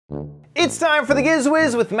It's time for the Giz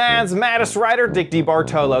Wiz with Mad's maddest writer, Dick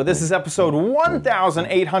DeBartolo. This is episode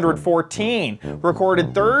 1814,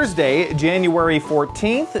 recorded Thursday, January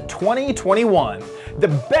 14th, 2021. The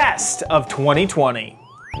best of 2020.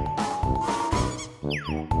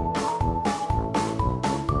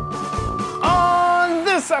 On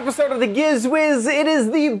this episode of the Giz Wiz, it is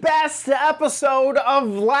the best episode of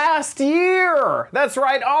last year. That's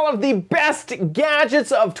right, all of the best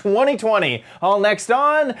gadgets of 2020. All next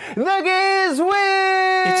on the Giz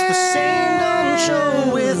Wiz. It's the same dumb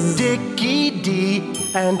show with Dickie D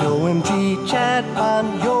and OMGchad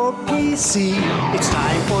on your PC. It's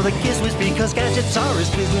time for the Giz Wiz because gadgets are his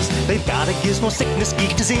business. They've got a gizmo sickness,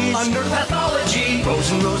 geek disease, under pathology,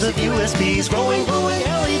 rows and rows of USBs, glowing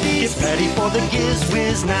LEDs. Get ready for the Giz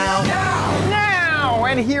Wiz now. Now,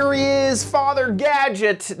 and here he is, Father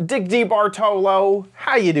Gadget, Dick DeBartolo.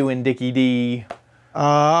 How you doing, Dickie D?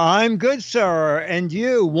 I'm good, sir. And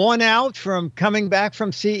you, worn out from coming back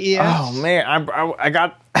from CES? Oh man, I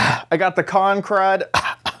got the con crud.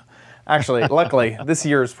 Actually, luckily, this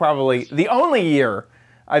year is probably the only year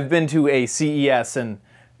I've been to a CES and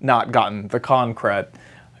not gotten the con cred,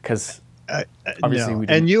 because obviously we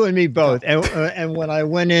didn't. And you and me both. And when I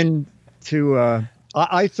went in to,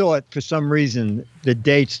 I thought for some reason the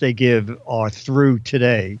dates they give are through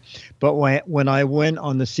today. But when I went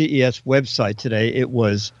on the CES website today, it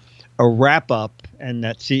was a wrap-up and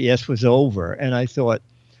that CES was over. And I thought,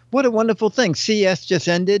 what a wonderful thing. CES just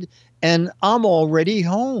ended and I'm already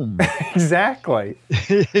home. Exactly.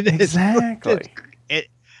 Exactly.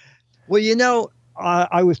 Well, you know,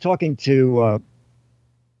 I was talking to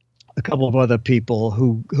a couple of other people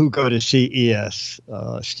who go to CES,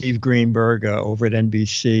 Steve Greenberg over at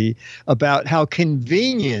NBC, about how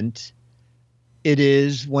convenient it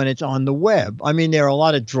is when it's on the web. I mean, there are a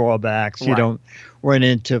lot of drawbacks. You don't run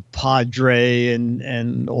into Padre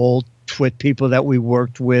and all Twit people that we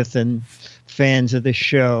worked with and fans of the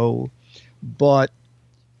show. But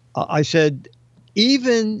I said,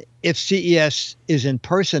 even if CES is in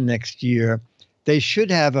person next year, they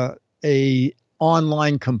should have a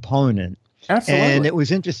online component. Absolutely. And it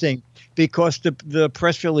was interesting because the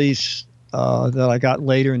press release that I got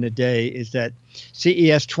later in the day is that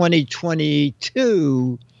CES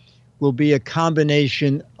 2022 will be a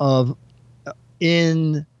combination of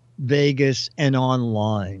in Vegas and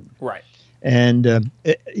online. Right. And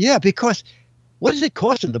yeah, because what does it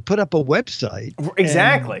cost them to put up a website?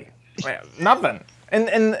 Exactly. Nothing.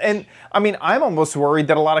 And I mean, I'm almost worried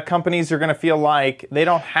that a lot of companies are going to feel like they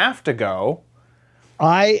don't have to go.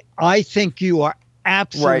 I think you are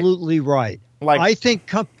absolutely right. Like, I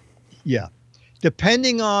think, yeah,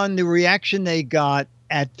 depending on the reaction they got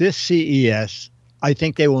at this CES, I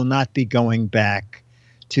think they will not be going back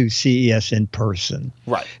to CES in person.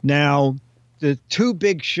 Right. Now, the two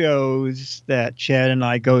big shows that Chad and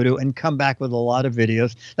I go to and come back with a lot of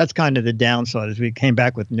videos. That's kind of the downside, is we came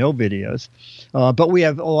back with no videos. But we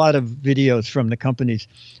have a lot of videos from the companies.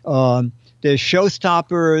 There's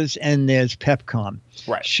Showstoppers and there's PepCon.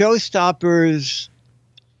 Right. Showstoppers,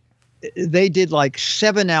 they did like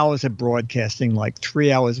 7 hours of broadcasting, like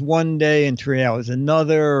 3 hours one day and 3 hours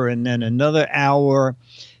another, and then another hour.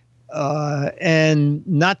 And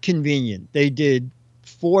not convenient. They did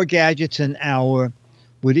 4 gadgets an hour,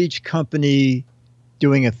 with each company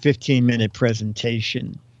doing a 15-minute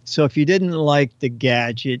presentation. So if you didn't like the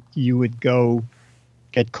gadget, you would go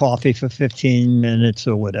get coffee for 15 minutes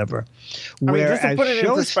or whatever. I mean, just to put it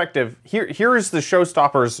in perspective, here's the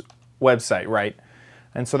Showstoppers website, right?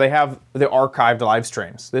 And so they have the archived live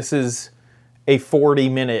streams. This is a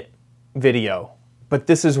 40-minute video, but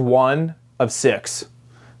this is one of 6.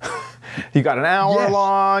 You got an hour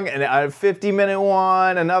long, and a 50-minute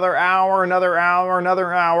one, another hour, another hour,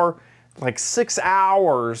 another hour. Like 6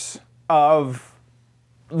 hours of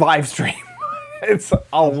live stream. It's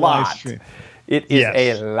a lot. It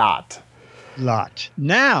is a lot.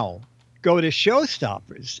 Now, go to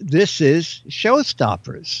Showstoppers. This is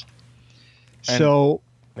Showstoppers. And so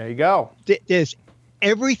there you go. There's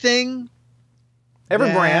everything.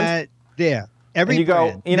 Every brand. There. Every and you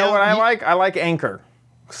brand. Go, you know now, what I like? I like Anchor.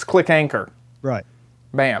 Just click Anchor. Right.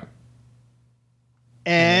 Bam.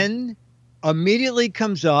 And immediately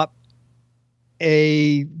comes up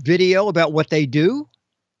a video about what they do.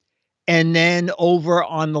 And then over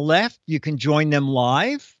on the left, you can join them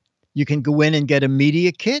live. You can go in and get a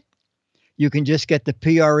media kit. You can just get the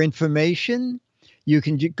PR information. You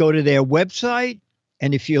can go to their website.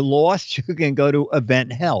 And if you're lost, you can go to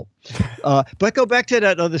Event Help. But go back to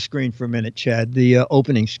that other screen for a minute, Chad, the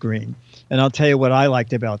opening screen. And I'll tell you what I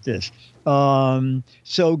liked about this.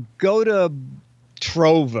 So go to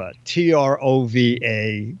Trova,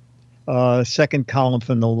 Trova, second column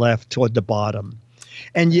from the left toward the bottom.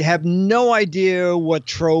 And you have no idea what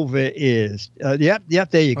Trova is.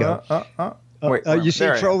 Yep, there you go. Wait, you see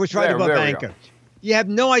Trova's right above Anchor. You have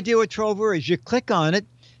no idea what Trova is. You click on it.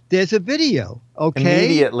 There's a video. Okay.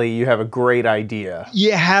 Immediately, you have a great idea.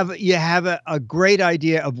 You have a great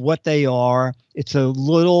idea of what they are. It's a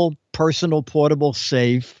little personal portable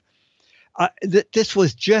safe. This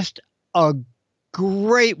was just a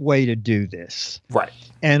great way to do this. Right.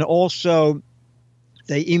 And also,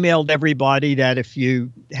 they emailed everybody that if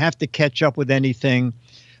you have to catch up with anything,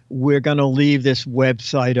 we're going to leave this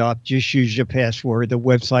website up. Just use your password. The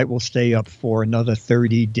website will stay up for another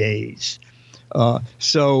 30 days.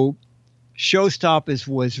 So Showstoppers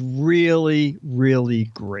was really, really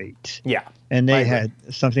great. Yeah. And they had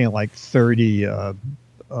something like 30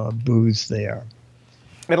 booths there.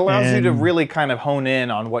 It allows you to really kind of hone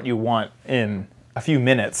in on what you want in a few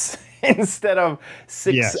minutes instead of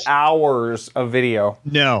 6 hours of video.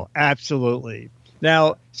 No, absolutely.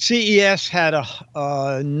 Now, CES had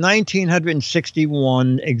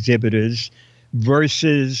 1,961 exhibitors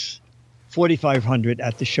versus 4,500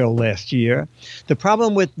 at the show last year. The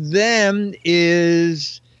problem with them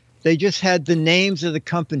is they just had the names of the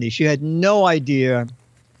companies. You had no idea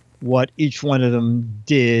what each one of them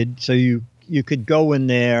did. So you could go in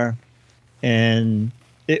there, and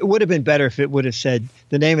it would have been better if it would have said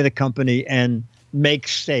the name of the company and make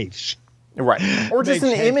safes. Right. Or just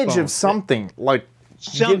an image of something. Like,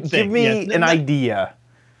 give me an idea.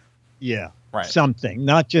 Yeah. Right. Something,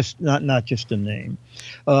 not just a name.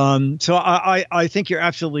 So I think you're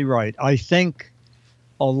absolutely right. I think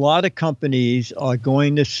a lot of companies are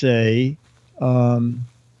going to say, why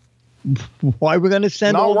we're going to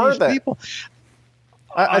send all these people.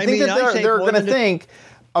 I think that they're going to think,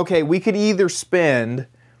 okay, we could either spend,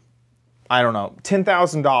 I don't know,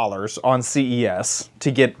 $10,000 on CES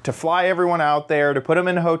to fly everyone out there, to put them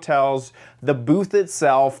in hotels, the booth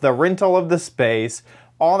itself, the rental of the space,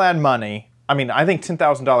 all that money. I mean, I think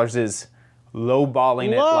 $10,000 is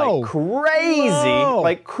lowballing it like crazy,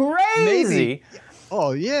 like crazy. Maybe.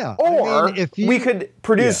 Oh yeah. Or I mean, we could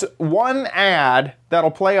produce one ad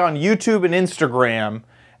that'll play on YouTube and Instagram,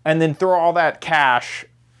 and then throw all that cash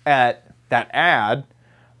at that ad,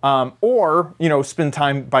 or spend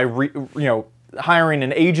time by hiring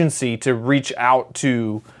an agency to reach out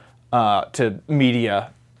to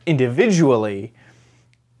media individually.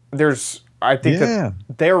 I think that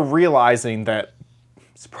they're realizing that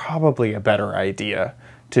it's probably a better idea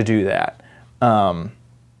to do that,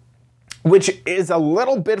 which is a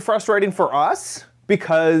little bit frustrating for us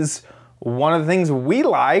because one of the things we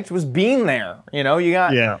liked was being there. You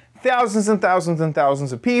got thousands and thousands and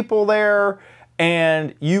thousands of people there,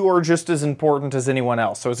 and you are just as important as anyone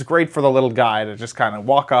else. So it's great for the little guy to just kind of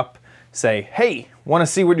walk up, say, hey, want to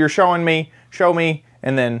see what you're showing me? Show me,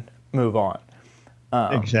 and then move on.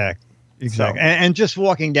 Exactly. So, and just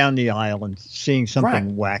walking down the aisle and seeing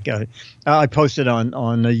something whack. I posted on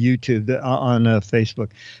YouTube, on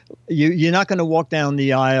Facebook. You're not going to walk down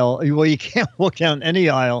the aisle. Well, you can't walk down any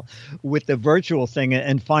aisle with the virtual thing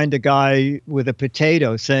and find a guy with a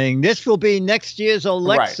potato saying, this will be next year's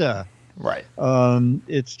Alexa. Right.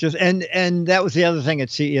 It's just, and that was the other thing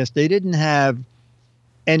at CES. They didn't have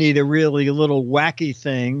any of the really little wacky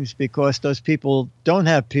things because those people don't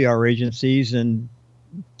have PR agencies and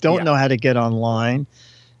don't know how to get online,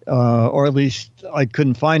 or at least I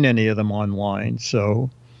couldn't find any of them online. So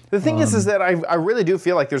the thing is that I really do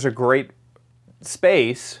feel like there's a great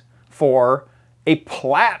space for a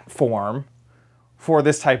platform for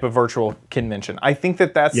this type of virtual convention. I think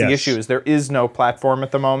that that's the issue, is there is no platform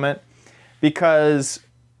at the moment, because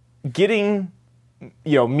getting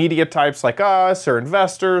media types like us or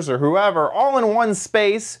investors or whoever all in one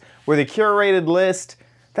space with a curated list,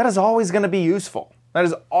 that is always going to be useful. That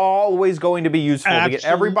is always going to be useful to get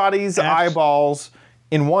everybody's eyeballs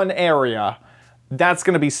in one area. That's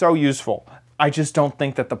going to be so useful. I just don't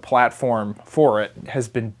think that the platform for it has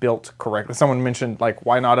been built correctly. Someone mentioned, like,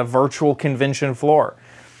 why not a virtual convention floor?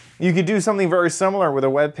 You could do something very similar with a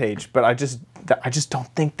web page, but I just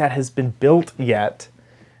don't think that has been built yet.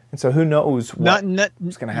 And so who knows what's going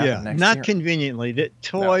to happen next year. Not conveniently.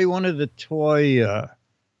 One of the toy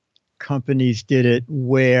companies did it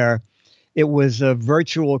where it was a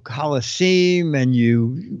virtual coliseum, and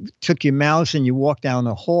you took your mouse and you walked down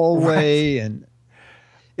the hallway, and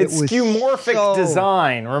it's skeuomorphic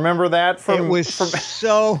design. Remember that it was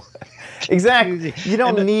so exactly. You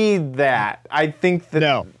don't need that. I think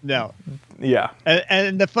that no. Yeah.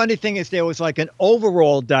 And the funny thing is, there was like an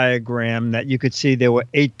overall diagram that you could see there were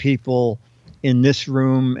 8 people in this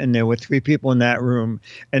room, and there were 3 people in that room.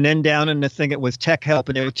 And then down in the thing, it was tech help,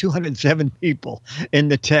 and there were 207 people in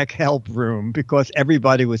the tech help room because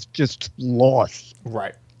everybody was just lost.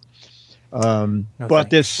 Right. But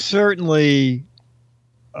there's certainly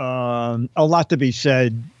a lot to be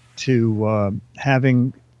said to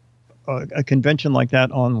having a convention like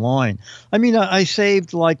that online. I mean, I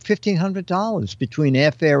saved like $1,500 between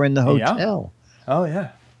airfare and the hotel. Yeah. Oh,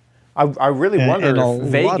 yeah. I really wonder if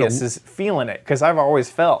Vegas is feeling it, because I've always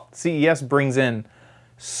felt CES brings in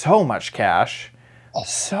so much cash.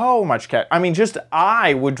 So much cash. I mean, just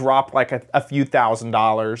I would drop like a few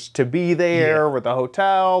 $1,000s to be there with the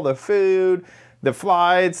hotel, the food, the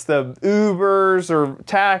flights, the Ubers or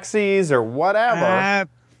taxis or whatever.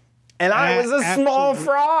 And I was a small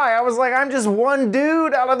fry. I was like, I'm just one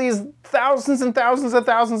dude out of these thousands and thousands and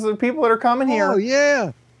thousands of people that are coming here. Oh,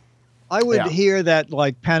 yeah. I would hear that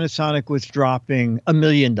like Panasonic was dropping $1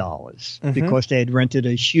 million because they had rented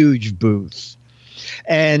a huge booth.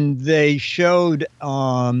 And they showed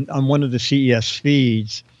on one of the CES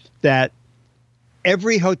feeds that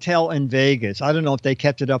every hotel in Vegas, I don't know if they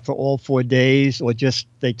kept it up for all 4 days or just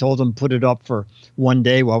they told them put it up for one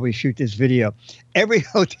day while we shoot this video. Every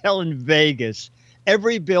hotel in Vegas,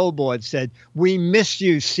 every billboard said, "We miss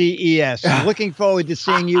you, CES. Looking forward to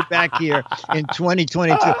seeing you back here in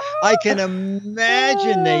 2022. I can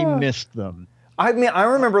imagine they missed them. I mean, I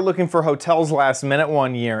remember looking for hotels last minute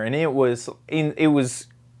one year, and it was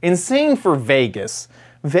insane for Vegas.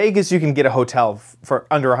 Vegas, you can get a hotel for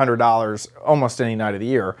under $100 almost any night of the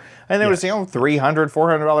year. And there was, $300,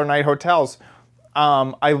 $400 night hotels.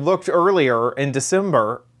 I looked earlier in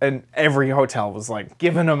December, and every hotel was like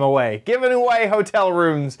giving away hotel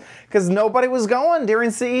rooms because nobody was going during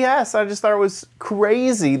CES. I just thought it was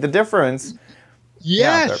crazy, the difference.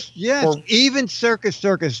 Yes, even Circus.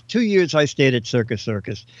 2 years I stayed at Circus,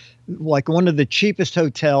 like one of the cheapest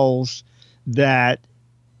hotels that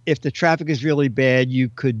if the traffic is really bad, you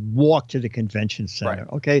could walk to the convention center.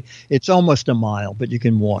 Right. Okay. It's almost a mile, but you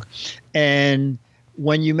can walk. And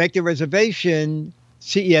when you make the reservation,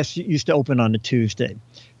 CES used to open on a Tuesday.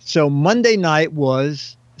 So Monday night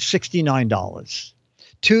was $69.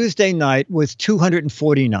 Tuesday night was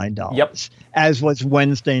 $249, as was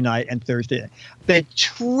Wednesday night and Thursday night. They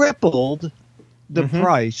tripled the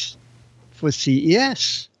price for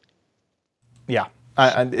CES. Yeah,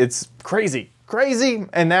 it's crazy.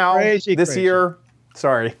 And now this year,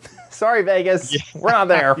 sorry Vegas, we're not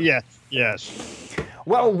there. Yes.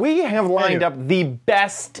 Well, we have lined up the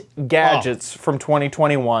best gadgets from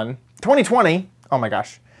 2021. 2020, oh my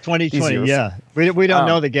gosh. 2020, yeah. We don't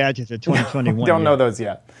know the gadgets of 2021. We don't know those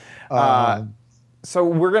yet. So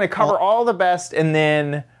we're going to cover all the best, and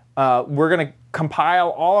then we're going to compile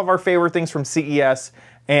all of our favorite things from CES,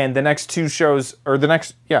 and the next 2 shows, or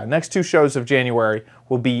next 2 shows of January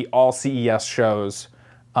will be all CES shows.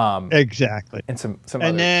 Exactly. And some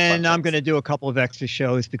and then I'm going to do a couple of extra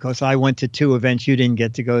shows because I went to 2 events you didn't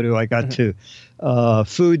get to go to. I got to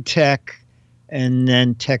Food Tech and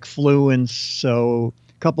then Tech Fluence. So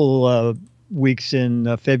a couple of weeks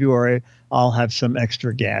in February, I'll have some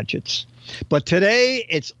extra gadgets. But today,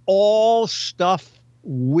 it's all stuff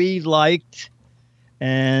we liked.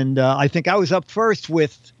 And I think I was up first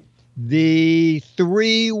with the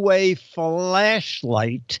 3-way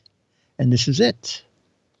flashlight. And this is it.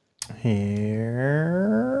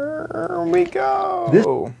 Here we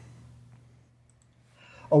go.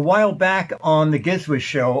 A while back on the Giz Wiz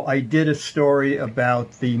show, I did a story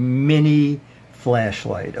about the mini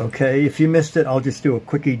flashlight. Okay, if you missed it, I'll just do a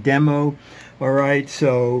quickie demo. All right,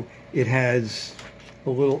 so it has a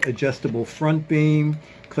little adjustable front beam.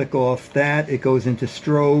 Click off that, it goes into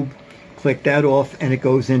strobe. Click that off, and it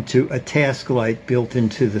goes into a task light built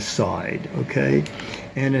into the side. Okay,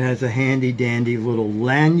 and it has a handy dandy little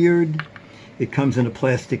lanyard. It comes in a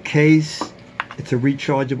plastic case. It's a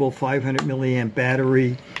rechargeable 500 milliamp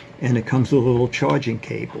battery, and it comes with a little charging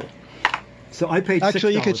cable. So I paid $6.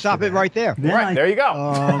 Actually, you could stop it right there. Right, there you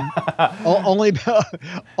go. only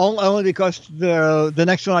because the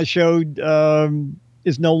next one I showed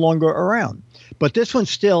is no longer around. But this one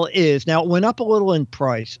still is. Now, it went up a little in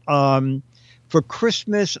price. For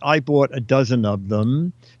Christmas, I bought a dozen of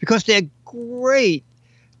them because they're great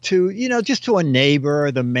to, just to a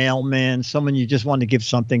neighbor, the mailman, someone you just want to give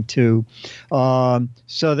something to.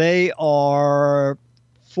 So they are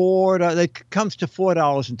it comes to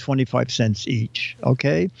 $4.25 each.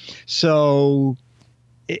 Okay. So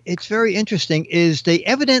it's very interesting is they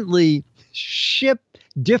evidently ship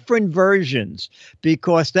different versions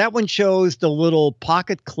because that one shows the little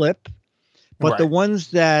pocket clip, but the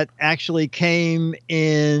ones that actually came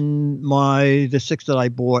in the 6 that I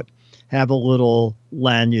bought have a little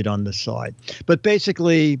lanyard on the side. But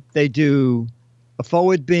basically, they do a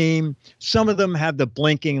forward beam. Some of them have the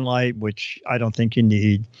blinking light, which I don't think you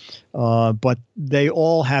need. But they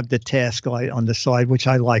all have the task light on the side, which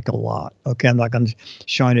I like a lot. Okay, I'm not going to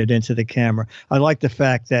shine it into the camera. I like the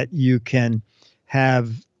fact that you can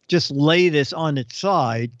just lay this on its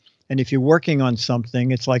side. And if you're working on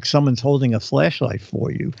something, it's like someone's holding a flashlight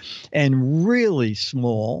for you, and really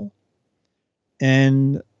small,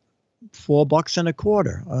 and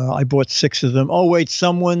 $4.25. I bought 6 of them. Oh, wait,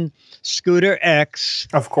 Scooter X.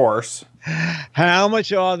 Of course. How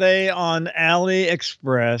much are they on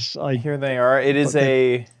AliExpress? Here they are. It is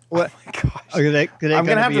a... What? Oh my gosh. I'm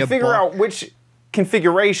going to have to figure out which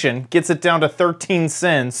configuration gets it down to 13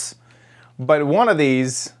 cents. But one of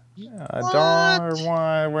these...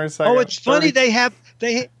 $1. Where's that? Oh, it's 30? Funny. They have...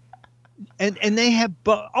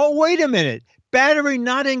 Oh, wait a minute. Battery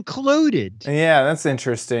not included. Yeah, that's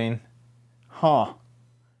interesting. Huh.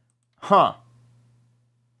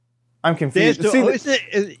 I'm confused.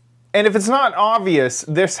 And if it's not obvious,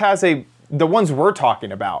 this has the ones we're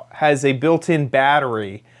talking about has a built-in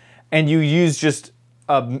battery, and you use just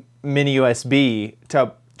a mini USB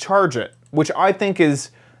to charge it, which I think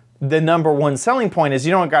is the #1 selling point. Is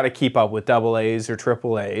you don't got to keep up with AA's or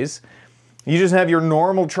AAA's. You just have your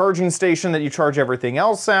normal charging station that you charge everything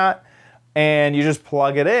else at, and you just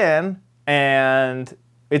plug it in, and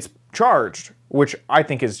it's charged, which I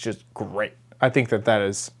think is just great. I think that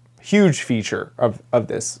is a huge feature of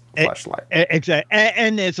this flashlight. Exactly.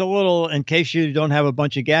 And it's a little, in case you don't have a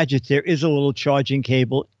bunch of gadgets, there is a little charging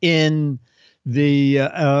cable in the,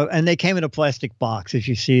 and they came in a plastic box, as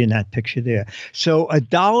you see in that picture there. So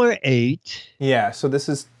 $1.08. Yeah, so this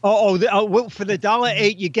is... for the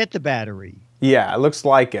 $1.08, you get the battery. Yeah, it looks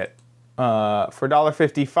like it. For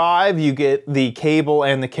 $1.55, you get the cable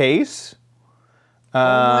and the case.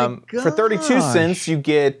 For 32 cents, you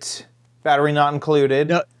get battery not included.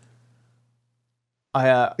 No,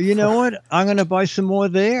 you know what? I'm going to buy some more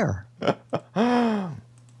there.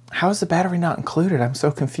 How is the battery not included? I'm so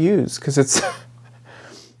confused because it's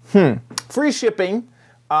free shipping.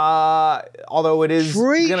 Although it is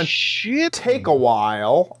going to take a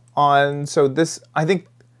while. So this, I think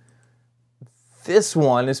this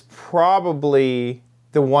one is probably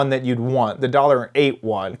the one that you'd want, the $1.08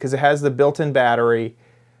 one, because it has the built-in battery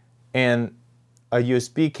and a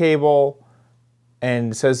USB cable,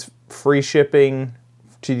 and it says free shipping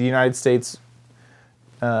to the United States.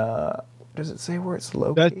 Does it say where it's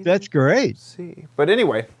located? That's great. Let's see. But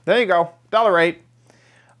anyway, there you go, $1.08.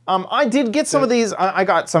 I did get some of these. I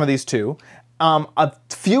got some of these too. A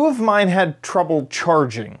few of mine had trouble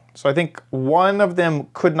charging, so I think one of them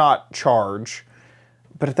could not charge.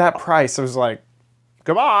 But at that price, I was like,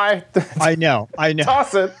 goodbye. I know.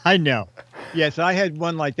 Toss it. I know. Yes, I had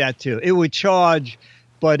one like that too. It would charge,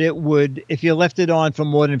 but it would, if you left it on for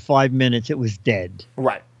more than 5 minutes, it was dead.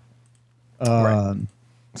 Right.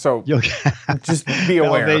 So just be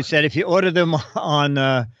aware. They said if you order them on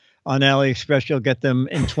AliExpress, you'll get them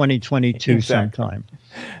in 2022 sometime.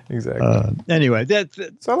 Exactly. Anyway, so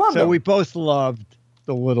I love them. We both loved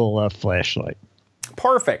the little flashlight.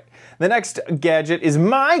 Perfect. The next gadget is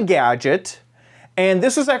my gadget, and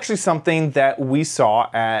this was actually something that we saw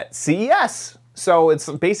at CES. So it's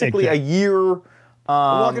basically a year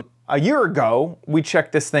ago we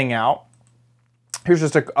checked this thing out. Here's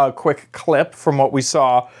just a quick clip from what we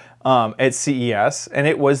saw at CES, and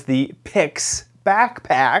it was the Pix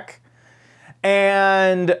backpack.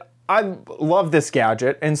 And I love this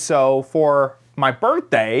gadget, and so for my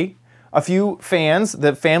birthday, a few fans,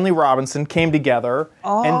 the Family Robinson, came together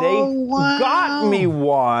and they got me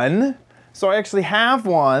one. So I actually have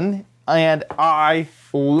one, and I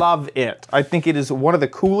love it. I think it is one of the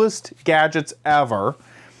coolest gadgets ever.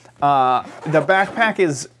 The backpack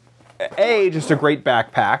is just a great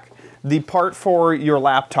backpack. The part for your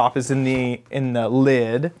laptop is in the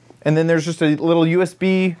lid, and then there's just a little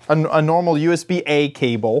USB, a normal USB-A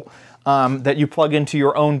cable that you plug into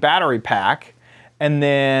your own battery pack, and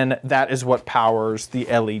then that is what powers the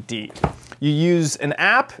LED. You use an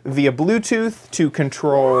app via Bluetooth to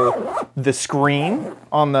control the screen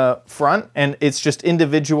on the front, and it's just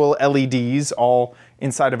individual LEDs all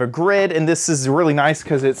inside of a grid, and this is really nice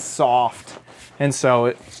because it's soft, and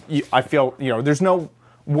so I feel, there's no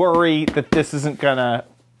worry that this isn't gonna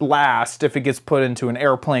last if it gets put into an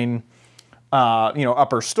airplane,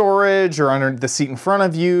 upper storage or under the seat in front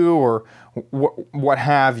of you or what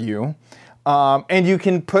have you. And you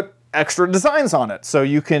can put extra designs on it. So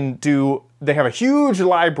you can do, they have a huge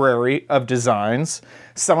library of designs.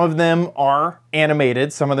 Some of them are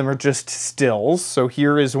animated, some of them are just stills. So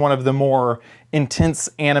here is one of the more intense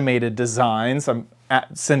animated designs. I'm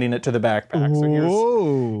sending it to the backpack. So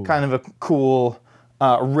here's kind of a cool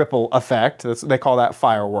ripple effect. They call that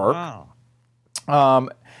firework. Wow.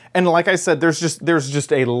 And like I said, there's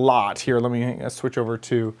just a lot here. Let me switch over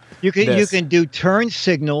to you can do turn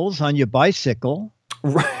signals on your bicycle.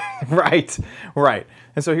 Right.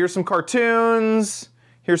 And so here's some cartoons.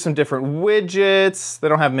 Here's some different widgets. They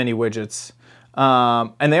don't have many widgets.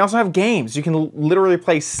 And they also have games. You can literally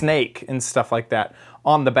play Snake and stuff like that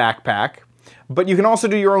on the backpack. But you can also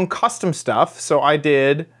do your own custom stuff. So I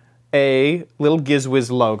did a little Giz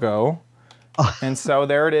Wiz logo. And so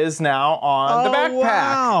there it is now on the backpack.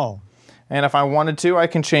 Wow. And if I wanted to, I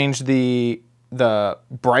can change the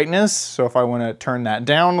brightness. So if I want to turn that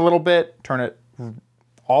down a little bit, turn it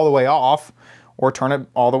all the way off, or turn it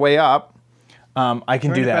all the way up, I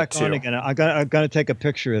can do that too. I got to take a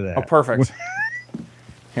picture of that. Oh, perfect.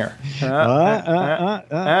 Here. Isn't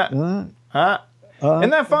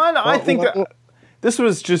that fun? I think that this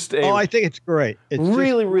was just a. Oh, I think it's great. It's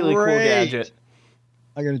really cool gadget.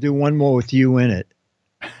 I'm going to do one more with you in it.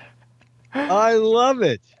 I love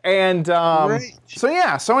it. And so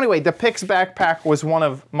yeah. So anyway, the Pix backpack was one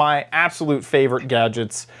of my absolute favorite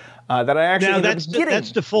gadgets that I actually ended up getting.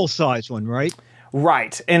 That's the full size one, right?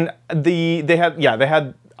 Right. And they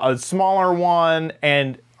had a smaller one,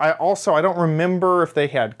 and I don't remember if they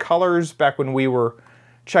had colors back when we were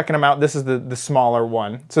checking them out. This is the smaller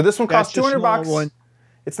one. So this one costs $200.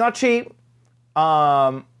 It's not cheap.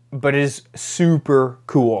 But it is super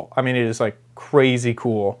cool. I mean, it is like crazy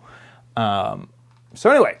cool. So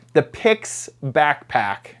anyway, the Pix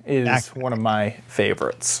backpack is one of my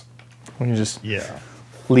favorites. Let me just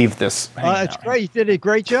leave this. It's great. You did a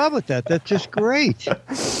great job with that. That's just great.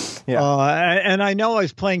 Yeah. And I know I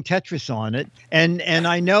was playing Tetris on it, and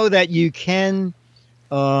I know that you can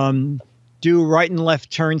do right and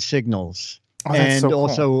left turn signals, and so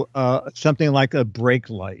also something like a brake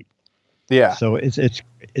light. Yeah. So it's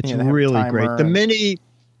really great. The mini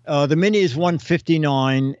is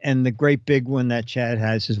 $159, and the great big one that Chad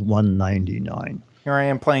has is $199. Here I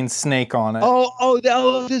am playing Snake on it. Oh,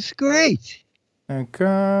 that's great.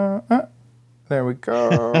 Okay. There we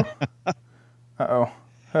go. Uh-oh.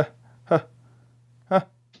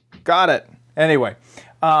 Got it. Anyway,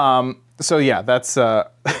 so yeah, that's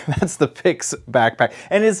that's the Pix backpack,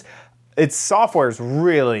 and its software is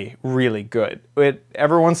really good.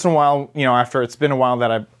 Every once in a while, after it's been a while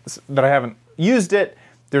that I haven't used it,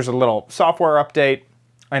 there's a little software update,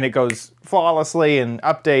 and it goes flawlessly and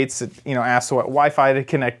updates. It asks what Wi-Fi to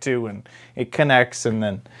connect to, and it connects, and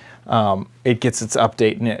then it gets its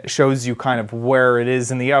update, and it shows you kind of where it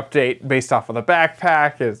is in the update based off of the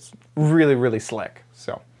backpack. It's really slick.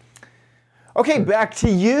 So. Okay, back to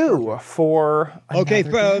you for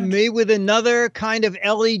me with another kind of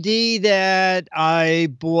LED that I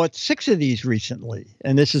bought 6 of these recently,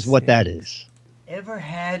 and this is what that is. Ever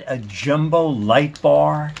had a jumbo light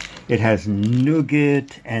bar? It has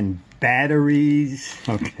nougat and batteries.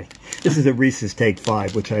 Okay, this is a Reese's Take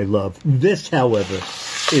 5, which I love. This, however,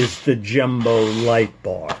 is the jumbo light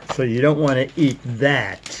bar, so you don't want to eat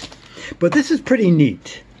that. But this is pretty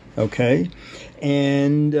neat, okay?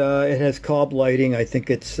 And it has cob lighting. I think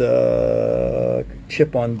it's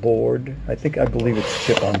chip on board. I believe it's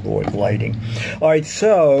chip on board lighting. All right,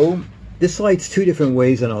 so this lights 2 different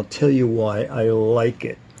ways, and I'll tell you why I like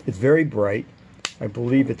it. It's very bright. I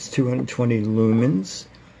believe it's 220 lumens.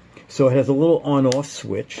 So it has a little on-off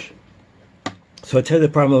switch. So I'll tell you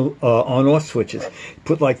the problem with on-off switches. You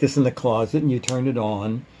put like this in the closet, and you turn it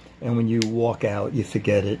on, and when you walk out, you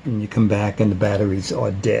forget it, and you come back, and the batteries are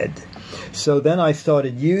dead. So then I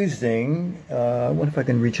started using, I wonder if I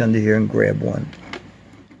can reach under here and grab one.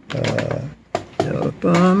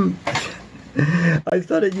 I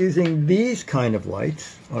started using these kind of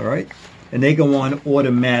lights, all right? And they go on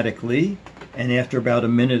automatically, and after about a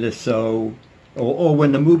minute or so, or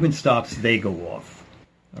when the movement stops, they go off.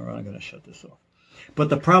 All right, I'm going to shut this off. But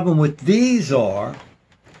the problem with these are,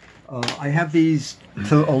 I have these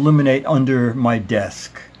to illuminate under my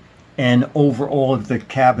desk and over all of the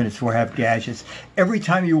cabinets where I have gadgets. Every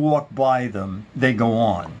time you walk by them, they go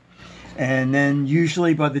on. And then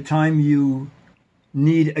usually by the time you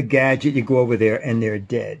need a gadget, you go over there and they're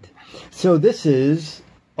dead. So this is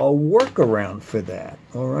a workaround for that,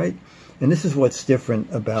 all right? And this is what's different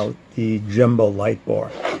about the jumbo light bar.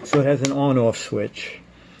 So it has an on-off switch,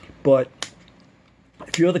 but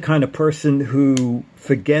if you're the kind of person who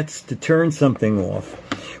forgets to turn something off,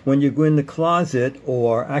 when you go in the closet,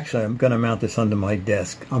 or actually I'm going to mount this under my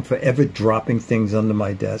desk. I'm forever dropping things under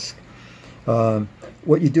my desk.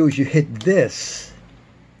 What you do is you hit this.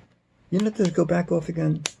 You let this go back off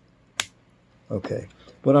again? Okay.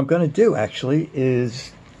 What I'm going to do actually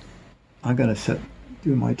is I'm going to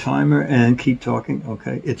do my timer and keep talking.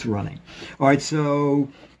 Okay, it's running. All right, so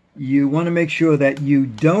you want to make sure that you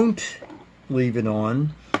don't leave it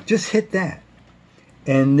on. Just hit that.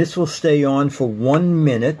 And this will stay on for 1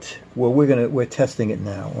 minute. Well, we're testing it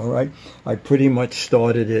now, all right? I pretty much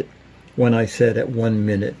started it when I said at 1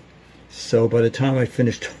 minute. So by the time I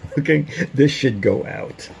finish talking, this should go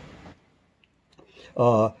out.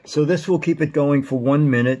 So this will keep it going for 1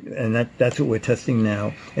 minute, and that's what we're testing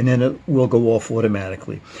now, and then it will go off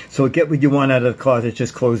automatically. So get what you want out of the closet,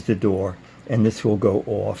 just close the door, and this will go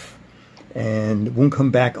off. And it won't come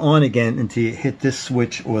back on again until you hit this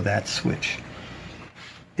switch or that switch.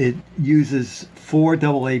 It uses 4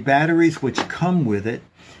 AA batteries, which come with it.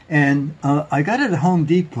 And I got it at Home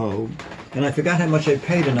Depot, and I forgot how much I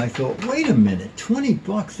paid, and I thought, wait a minute, 20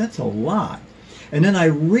 bucks, that's a lot. And then I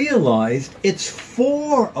realized it's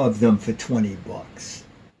 4 of them for 20 bucks.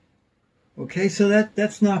 Okay, so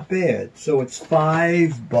that's not bad. So it's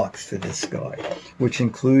 $5 for this guy, which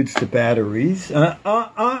includes the batteries.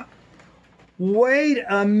 Wait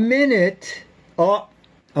a minute. Oh,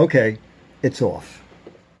 okay, it's off.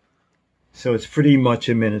 So it's pretty much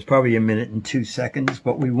a minute. It's probably 1 minute and 2 seconds,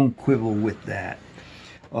 but we won't quibble with that.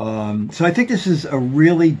 So I think this is a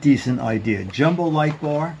really decent idea. Jumbo light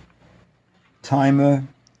bar. Timer,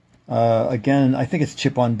 again, I think it's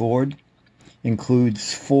chip on board,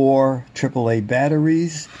 includes 4 AAA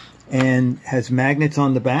batteries, and has magnets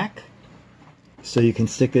on the back, so you can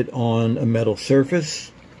stick it on a metal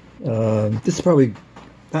surface. This is probably,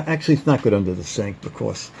 actually it's not good under the sink,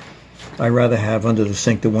 because I rather have under the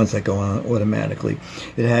sink the ones that go on automatically.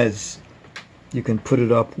 It has, you can put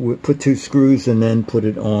it up, put 2 screws and then put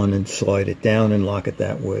it on and slide it down and lock it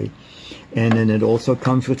that way. And then it also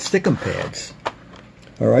comes with stickum pads.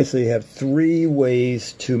 All right, so you have 3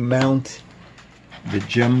 ways to mount the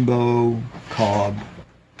Jumbo Cobb,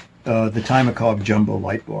 the Timer Cobb Jumbo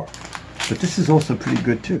light bar. But this is also pretty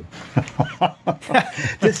good too.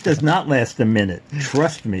 This does not last a minute.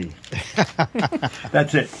 Trust me.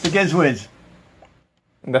 That's it. The Giz Wiz.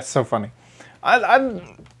 That's so funny.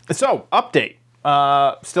 So, update.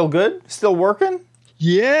 Still good? Still working?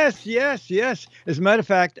 Yes. As a matter of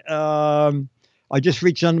fact, I just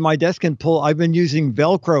reached under my desk and I've been using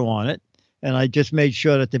Velcro on it, and I just made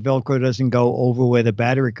sure that the Velcro doesn't go over where the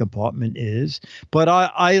battery compartment is. But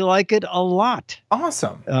I like it a lot.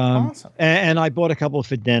 Awesome. Awesome. And I bought a couple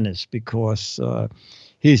for Dennis because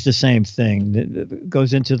he's the same thing.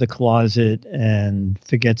 Goes into the closet and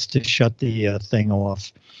forgets to shut the thing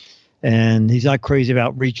off. And he's not crazy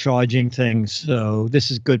about recharging things, so this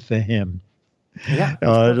is good for him. Yeah,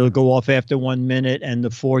 it'll go off after 1 minute, and the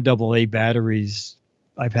 4 AA batteries,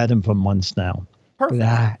 I've had them for months now.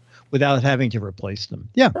 Perfect. Without having to replace them.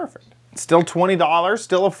 Yeah. Perfect. Still $20,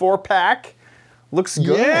 still a 4-pack. Looks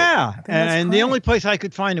good. Yeah, and the only place I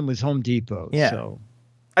could find them was Home Depot. Yeah. So.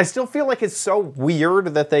 I still feel like it's so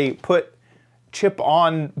weird that they put chip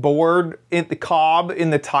on board in the Cobb in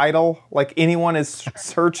the title. Like anyone is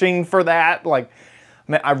searching for that. Like,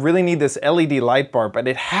 man, I really need this LED light bar, but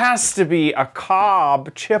it has to be a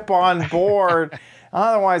Cobb chip on board.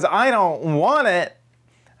 Otherwise, I don't want it.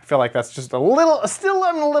 I feel like that's just still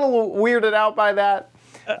I'm a little weirded out by that.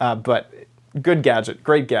 But good gadget,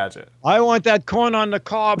 great gadget. I want that corn on the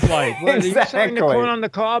cob light. What, exactly. Are you saying the corn on the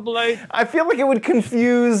cob light? I feel like it would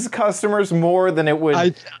confuse customers more than it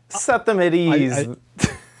would set them at ease.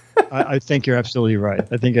 I think you're absolutely right.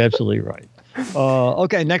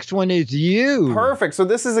 Okay, next one is you. Perfect. So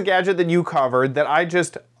this is a gadget that you covered that I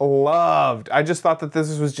just loved. I just thought that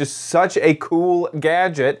this was just such a cool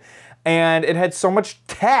gadget, and it had so much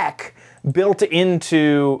tech built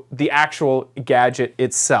into the actual gadget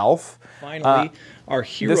itself. Finally, our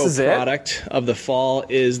hero product of the fall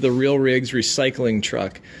is the Real Rigs recycling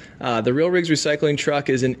truck. The Real Rigs recycling truck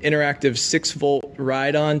is an interactive 6-volt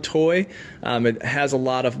ride-on toy. It has a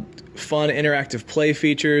lot of fun interactive play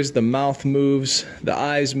features. The mouth moves, the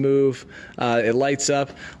eyes move, it lights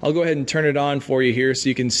up. I'll go ahead and turn it on for you here so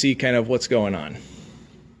you can see kind of what's going on.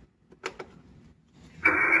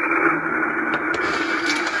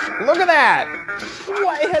 Look at that!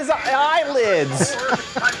 What? It has eyelids.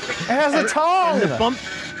 It has a tongue. And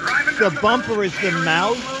the bumper is the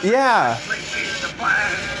mouth. Yeah.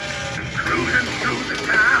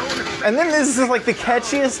 And then this is like the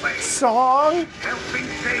catchiest song.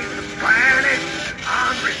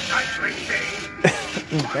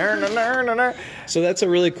 So that's a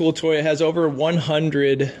really cool toy. It has over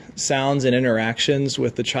 100 sounds and interactions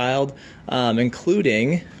with the child,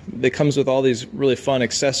 including, it comes with all these really fun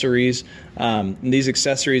accessories. These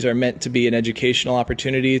accessories are meant to be an educational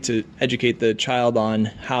opportunity to educate the child on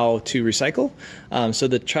how to recycle. So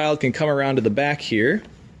the child can come around to the back here,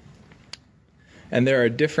 and there are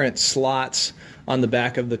different slots on the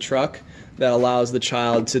back of the truck that allows the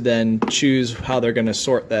child to then choose how they're going to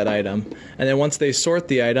sort that item. And then once they sort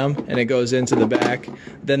the item and it goes into the back,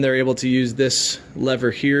 then they're able to use this lever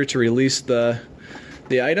here to release the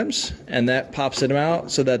items, and that pops them out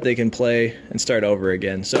so that they can play and start over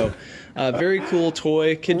again. So very cool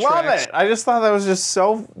toy. Kid Love tracks. it. I just thought that was just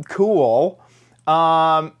so cool.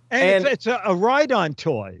 And it's a ride-on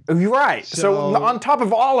toy. Right. So on top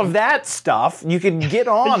of all of that stuff, you can get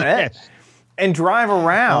on it and drive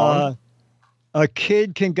around. A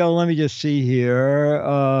kid can go, let me just see here,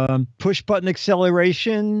 push-button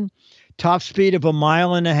acceleration, top speed of 1.5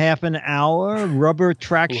 miles an hour, rubber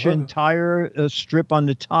traction tire strip on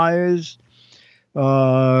the tires.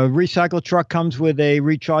 Recycle truck comes with a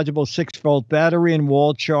rechargeable 6-volt battery and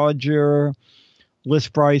wall charger.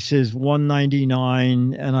 List price is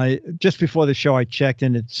 $199, and I just before the show I checked,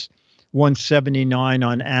 and it's $179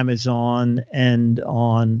 on Amazon and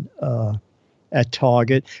on at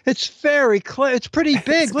Target. It's very clear. It's pretty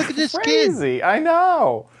big. Look at this crazy. kid. I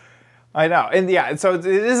know. And yeah, so it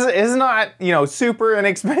is not, super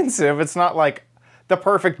inexpensive. It's not like the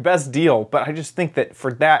perfect best deal, but I just think that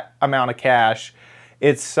for that amount of cash,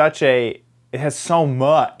 it has so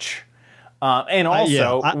much. And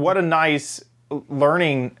also, what a nice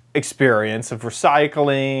learning experience of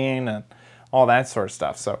recycling and all that sort of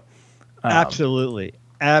stuff. So absolutely.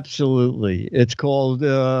 It's called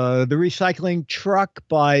the Recycling Truck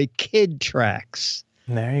by Kid Tracks.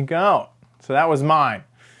 There you go. So that was mine.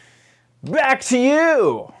 Back to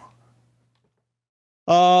you.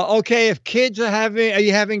 Okay, if kids are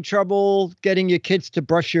you having trouble getting your kids to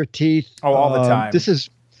brush your teeth? Oh, all the time. This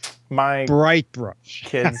is my Bright Brush.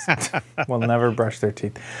 Kids will never brush their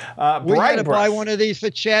teeth. We had to buy one of these for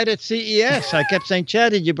Chad at CES. I kept saying,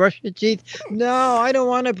 Chad, did you brush your teeth? No, I don't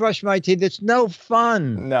want to brush my teeth. It's no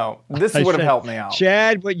fun. No, this would have helped me out.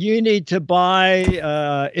 Chad, what you need to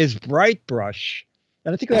buy is Bright Brush.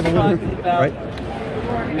 And I think we have a little right?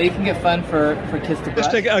 Making it fun for kids to brush.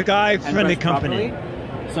 Just a guy from the company. Properly.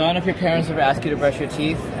 So I don't know if your parents ever ask you to brush your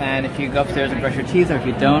teeth, and if you go upstairs and brush your teeth, or if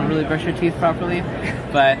you don't really brush your teeth properly.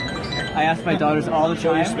 But I ask my daughters all the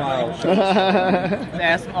time. I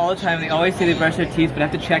ask them all the time. They always say they brush their teeth, but I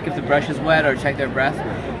have to check if the brush is wet or check their breath.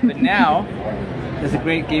 But now there's a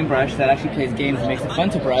great game brush that actually plays games and makes it fun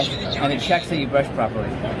to brush, and it checks that you brush properly.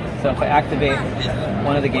 So if I activate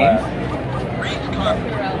one of the games,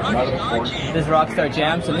 this Rockstar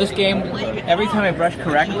Jam. So in this game, every time I brush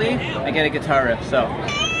correctly, I get a guitar riff. So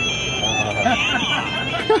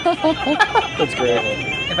that's great.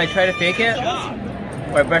 If I try to fake it,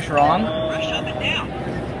 or I brush wrong,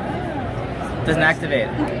 it doesn't activate.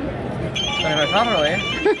 But if I properly,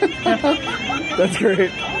 that's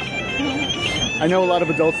great. I know a lot of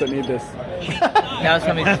adults that need this. Now it's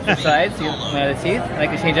going to be two sides, so my other teeth, and I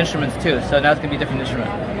can change instruments too. So now it's going to be a different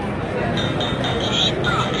instrument.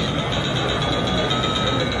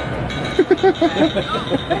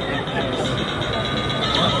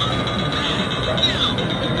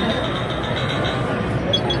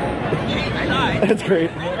 That's great.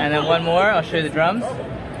 And then one more, I'll show you the drums.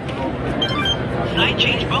 I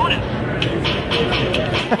change bonus.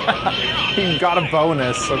 You got a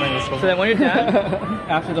bonus. So then when you're done,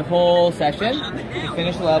 after the whole session, you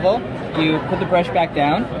finish the level, you put the brush back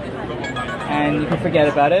down, and you can forget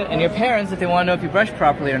about it. And your parents, if they want to know if you brush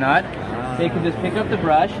properly or not, they can just pick up the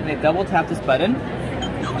brush and they double tap this button.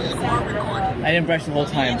 I didn't brush the whole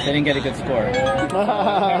time, so I didn't get a good score. Parents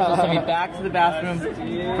will send me back to the bathroom,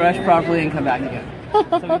 brush properly, and come back again.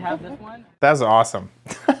 So we have this one. That's awesome.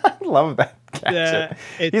 I love that gadget.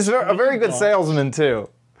 He's a very good salesman too.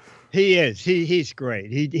 He is. He's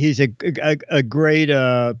great. He's a great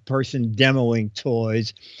person demoing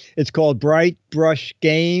toys. It's called Bright Brush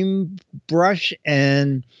Game Brush,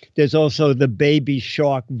 and there's also the Baby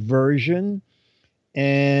Shark version.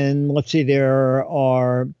 And let's see, there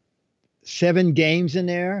are 7 games in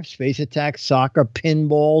there: Space Attack, Soccer,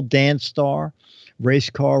 Pinball, Dance Star, Race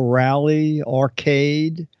Car Rally,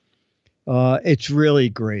 Arcade. It's really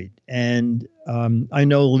great. And I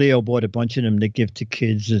know Leo bought a bunch of them to give to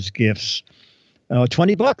kids as gifts.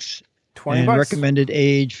 $20. $20. Recommended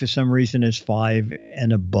age for some reason is 5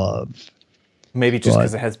 and above. Maybe just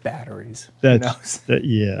because it has batteries. That's That's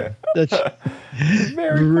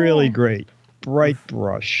very really great. Bright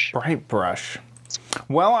Brush. Bright Brush.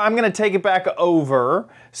 Well, I'm going to take it back over.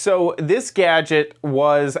 So this gadget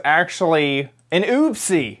was actually an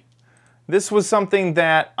oopsie. This was something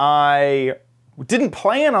that I didn't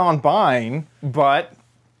plan on buying, but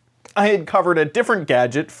I had covered a different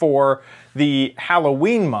gadget for the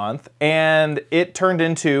Halloween month, and it turned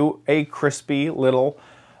into a crispy little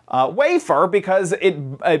wafer because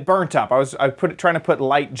it burnt up. I was trying to put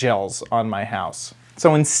light gels on my house.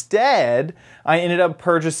 So instead, I ended up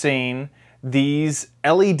purchasing these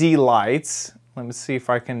LED lights. Let me see if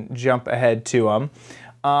I can jump ahead to them.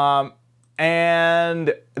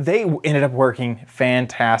 And they ended up working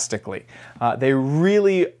fantastically. They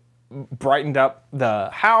really brightened up the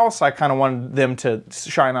house. I kind of wanted them to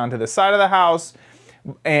shine onto the side of the house.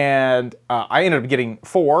 And I ended up getting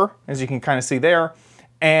 4, as you can kind of see there.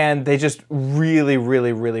 And they just really,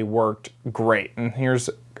 really, really worked great. And here's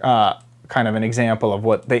kind of an example of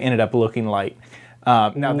what they ended up looking like.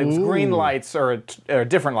 Now, those green lights are a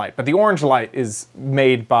different light, but the orange light is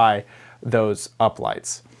made by those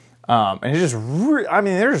uplights. And it's just, I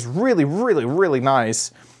mean, they're just really, really, really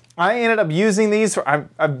nice. I ended up using these. I've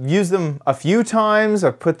used them a few times.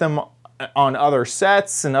 I've put them on other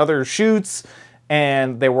sets and other shoots,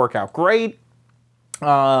 and they work out great.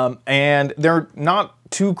 And they're not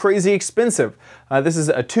too crazy expensive. This is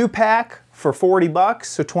a 2-pack for $40,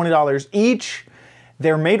 so $20 each.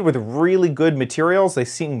 They're made with really good materials. They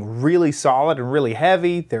seem really solid and really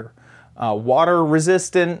heavy. They're water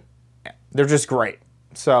resistant. They're just great.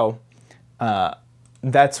 So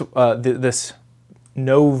that's this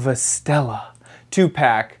Nova Stella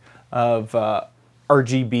 2-pack of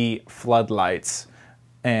RGB floodlights.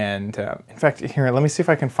 And in fact, here, let me see if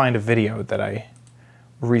I can find a video that I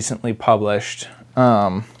recently published.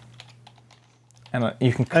 And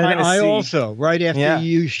you can kind of see. I also, right after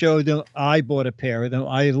you showed them, I bought a pair of them.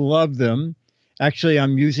 I love them. Actually,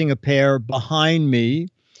 I'm using a pair behind me.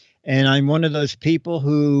 And I'm one of those people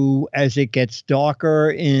who, as it gets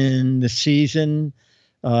darker in the season,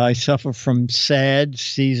 I suffer from SAD,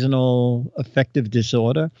 seasonal affective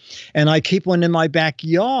disorder. And I keep one in my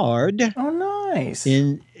backyard. Oh, nice.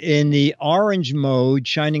 In the orange mode,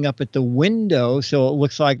 shining up at the window. So it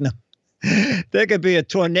looks like there could be a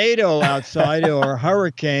tornado outside or a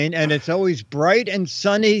hurricane, and it's always bright and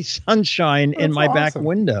sunny sunshine in my back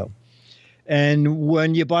window. And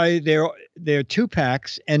when you buy their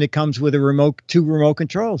 2-packs, and it comes with a 2 remote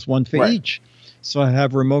controls, one for each. So I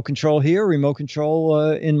have remote control here, remote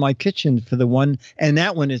control in my kitchen for the one, and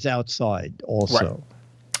that one is outside also.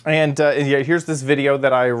 Right. And yeah, here's this video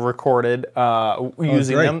that I recorded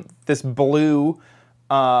using them. This blue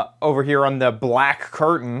over here on the black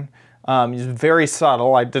curtain. It's very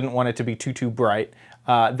subtle. I didn't want it to be too bright.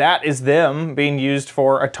 That is them being used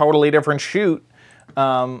for a totally different shoot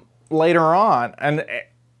later on. And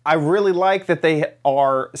I really like that they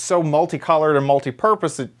are so multicolored and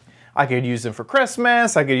multi-purpose. I could use them for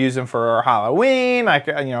Christmas. I could use them for Halloween. I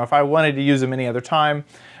could, if I wanted to use them any other time.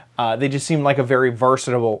 They just seem like a very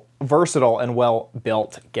versatile and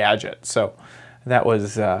well-built gadget. So that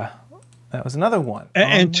was another one.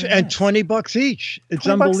 And $20 each. It's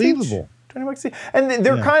unbelievable. $20 each. And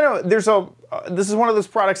they're kind of, this is one of those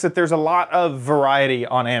products that there's a lot of variety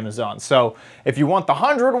on Amazon. So if you want the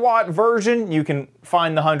 100-watt version, you can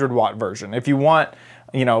find the 100-watt version. If you want,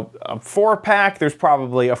 a 4-pack, there's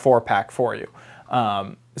probably a 4-pack for you.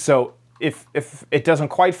 So if it doesn't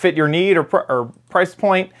quite fit your need or price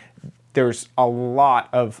point, there's a lot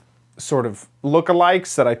of sort of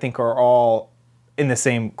lookalikes that I think are all in the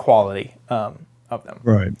same quality of them.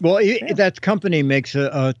 Right. Well, that company makes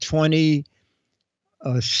a 20,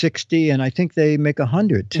 60, and I think they make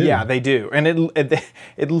 100 too. Yeah, they do, and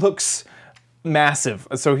it looks massive.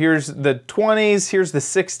 So here's the 20s, here's the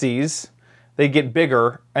 60s. They get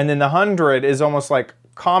bigger, and then the 100 is almost like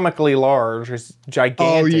comically large. It's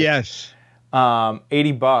gigantic. Oh yes.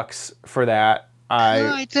 $80 for that.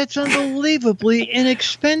 God, that's unbelievably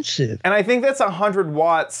inexpensive. And I think that's 100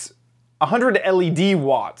 watts. 100 LED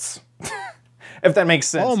watts, if that makes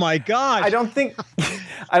sense. Oh my gosh.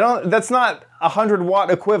 That's not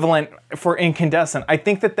 100-watt equivalent for incandescent. I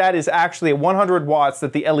think that is actually 100 watts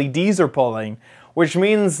that the LEDs are pulling, which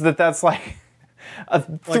means that that's like a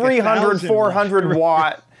 300, 400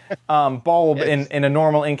 watt bulb in a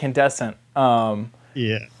normal incandescent.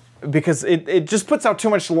 Yeah. Because it just puts out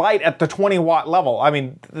too much light at the 20-watt level. I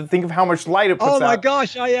mean, think of how much light it puts out. Oh my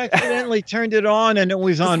gosh, I accidentally turned it on and it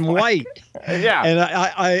was on white. Yeah.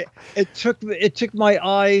 And it took my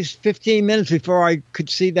eyes 15 minutes before I could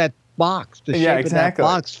see that box, the shape of that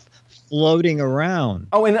box floating around.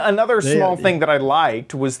 Oh, and another small thing that I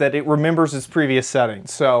liked was that it remembers its previous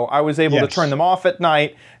settings. So I was able to turn them off at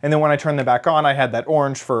night, and then when I turned them back on, I had that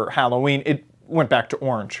orange for Halloween. It went back to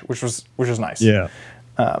orange, which was nice. Yeah.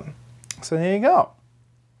 So there you go.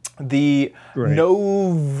 The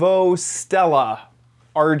Novostella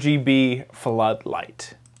RGB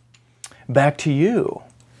floodlight. Back to you.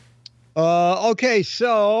 Okay,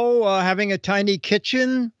 so having a tiny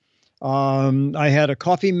kitchen. I had a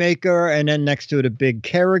coffee maker, and then next to it a big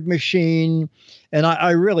Keurig machine. And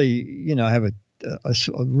I really, have a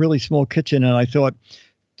really small kitchen. And I thought,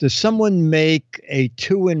 does someone make a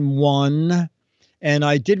 2-in-1? And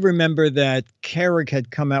I did remember that Keurig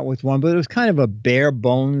had come out with one, but it was kind of a bare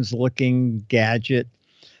bones looking gadget.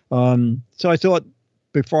 So I thought,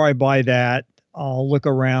 before I buy that, I'll look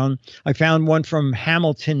around. I found one from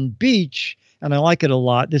Hamilton Beach, and I like it a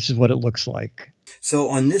lot. This is what it looks like. So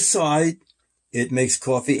on this side, it makes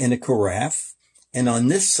coffee in a carafe. And on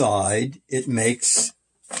this side, it makes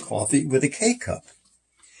coffee with a K-cup.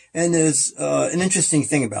 And there's an interesting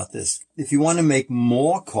thing about this. If you want to make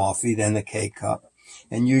more coffee than the K-cup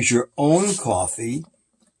and use your own coffee,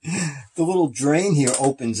 the little drain here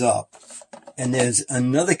opens up. And there's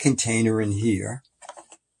another container in here.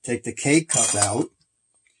 Take the K-cup out.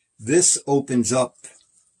 This opens up,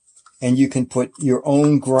 and you can put your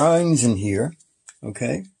own grinds in here,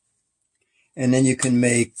 okay? And then you can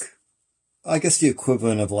make, I guess, the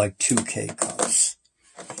equivalent of like 2 K-cups.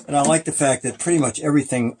 And I like the fact that pretty much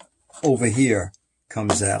everything over here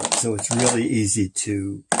comes out, so it's really easy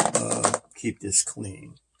to keep this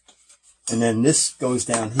clean. And then this goes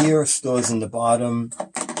down here, stores in the bottom,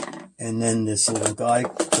 and then this little guy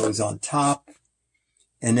goes on top.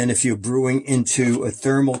 And then if you're brewing into a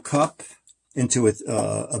thermal cup, into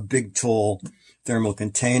a big, tall thermal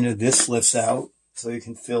container, this lifts out so you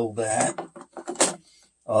can fill that.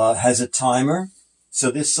 Has a timer.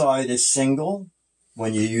 So this side is single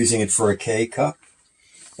when you're using it for a K-cup.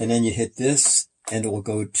 And then you hit this, and it will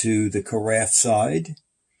go to the carafe side.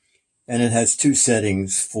 And it has 2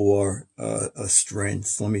 settings for a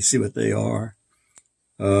strength. Let me see what they are.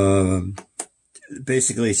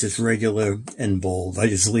 Basically, it's just regular and bold. I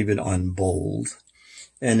just leave it on bold.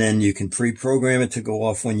 And then you can pre-program it to go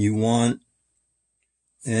off when you want.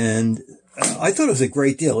 And I thought it was a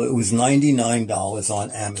great deal. It was $99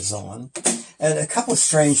 on Amazon. And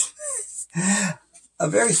a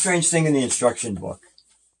very strange thing in the instruction book.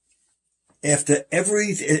 After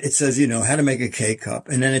it says, how to make a K-cup.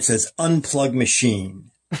 And then it says unplug machine.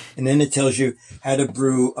 And then it tells you how to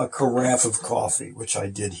brew a carafe of coffee, which I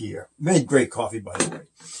did here. Made great coffee, by the way.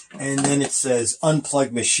 And then it says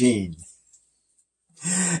unplug machine.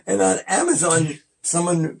 And on Amazon,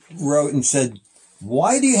 someone wrote and said,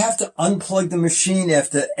 why do you have to unplug the machine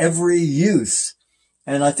after every use?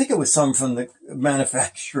 And I think it was someone from the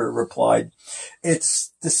manufacturer replied,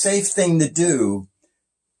 it's the safe thing to do,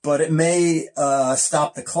 but it may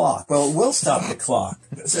stop the clock. Well, it will stop the clock.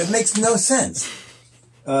 So it makes no sense.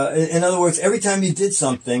 In other words, every time you did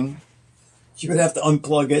something, you would have to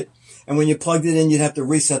unplug it. And when you plugged it in, you'd have to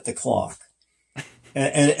reset the clock.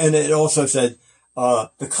 And it also said,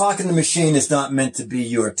 the clock in the machine is not meant to be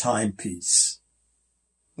your timepiece.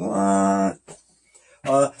 What?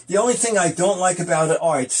 The only thing I don't like about it,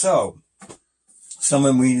 all right, so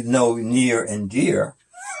someone we know near and dear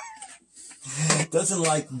doesn't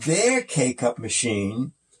like their K-cup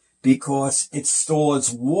machine because it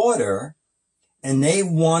stores water. And they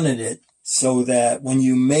wanted it so that when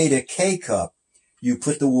you made a K-cup, you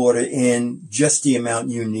put the water in just the amount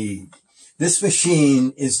you need. This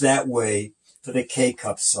machine is that way for the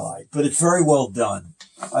K-cup side, but it's very well done.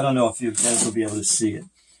 I don't know if you guys will be able to see it,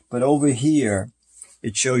 but over here,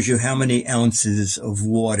 it shows you how many ounces of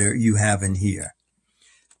water you have in here.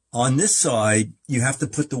 On this side, you have to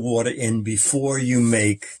put the water in before you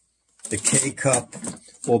make the K-cup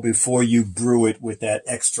or before you brew it with that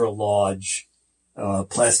extra large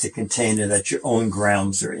plastic container that your own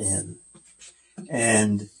grounds are in.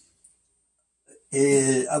 And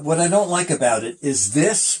what I don't like about it is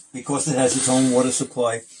this, because it has its own water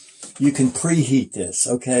supply, you can preheat this,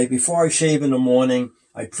 okay? Before I shave in the morning,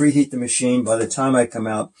 I preheat the machine. By the time I come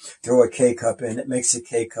out, throw a K-cup in. It makes a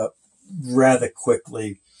K-cup rather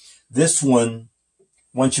quickly. This one,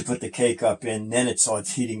 once you put the K-cup in, then it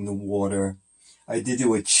starts heating the water. I did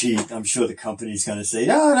do a cheat. I'm sure the company's going to say,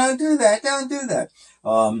 no, don't do that. Don't do that.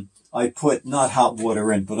 I put not hot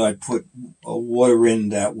water in, but I put water in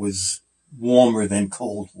that was warmer than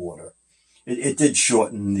cold water. It did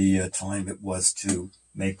shorten the time it was to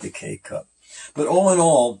make the K-cup. But all in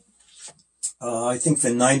all, I think for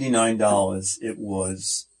 $99,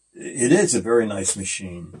 it is a very nice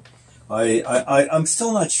machine. I'm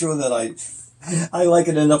still not sure that I like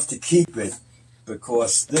it enough to keep it,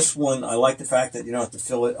 because this one, I like the fact that you don't have to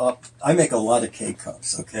fill it up. I make a lot of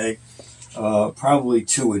K-cups, okay? Probably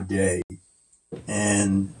 2 a day.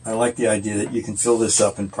 And I like the idea that you can fill this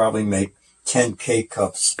up and probably make 10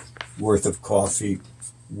 K-cups worth of coffee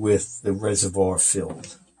with the reservoir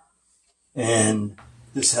filled. And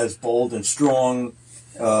this has bold and strong,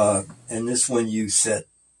 and this one you set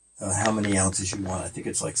how many ounces you want. I think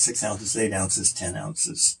it's like 6 ounces, 8 ounces, 10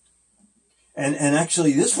 ounces. And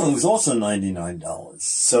actually this one was also $99.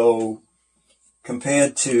 So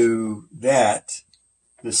compared to that,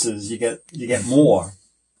 this is, you get more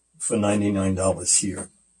for $99 here.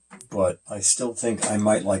 But I still think I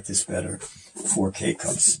might like this better for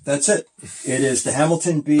K-cups. That's it. It is the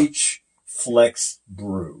Hamilton Beach Flex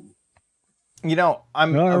Brew. You know,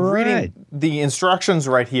 I'm reading the instructions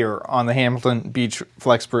right here on the Hamilton Beach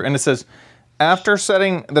Flex Brew, and it says, after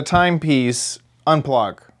setting the timepiece,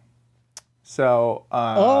 unplug. So,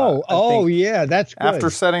 yeah, that's good.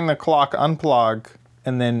 After setting the clock, unplug,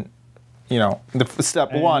 and then, you know, the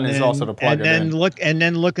step one is also to plug it in. And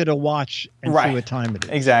then look at a watch and see what time it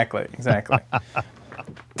is. Exactly.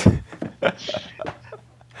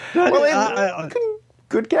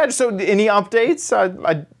 Good catch. So, any updates?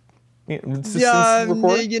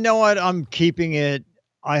 You know what? I'm keeping it.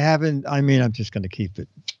 I'm just going to keep it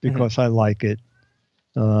because I like it.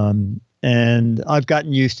 And I've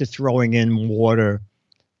gotten used to throwing in water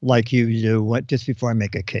like you do just before I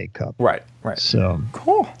make a K-cup. Right. So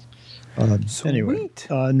cool. Anyway,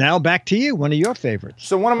 now back to you. One of your favorites.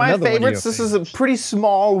 So one of my favorites. This is a pretty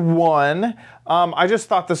small one. I just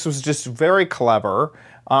thought this was just very clever.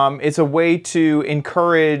 It's a way to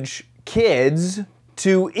encourage kids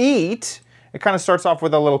to eat. It kind of starts off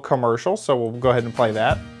with a little commercial, so we'll go ahead and play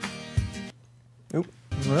that. Oop.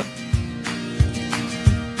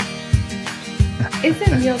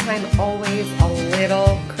 Isn't mealtime always a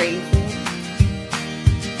little crazy?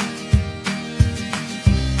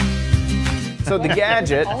 So the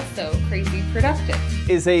gadget also crazy productive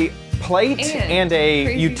is a plate and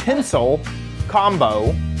a utensil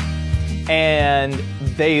combo, and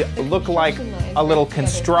they look like a little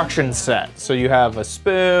construction set. So you have a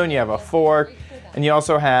spoon, you have a fork, and you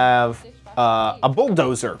also have a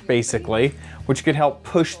bulldozer, basically, which could help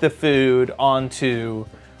push the food onto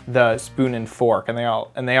the spoon and fork. And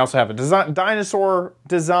they also have a dinosaur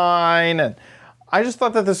design. And I just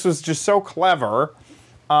thought that this was just so clever.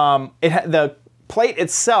 The plate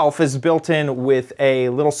itself is built in with a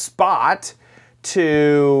little spot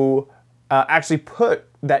to actually put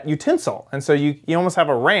that utensil. And so you almost have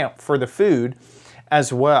a ramp for the food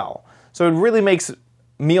as well. So it really makes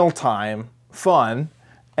mealtime fun.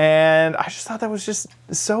 And I just thought that was just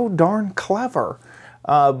so darn clever.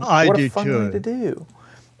 What a fun way to do.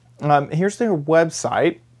 Here's their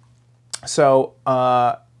website. So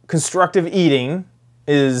Constructive Eating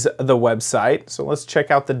is the website. So let's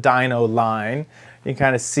check out the dino line. You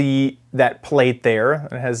kind of see that plate there.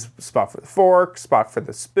 It has a spot for the fork, spot for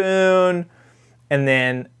the spoon, and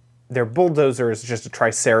then their bulldozer is just a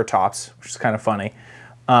triceratops, which is kind of funny.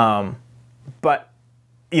 But,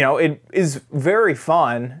 you know, it is very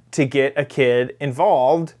fun to get a kid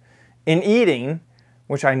involved in eating,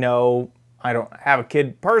 which I know I don't have a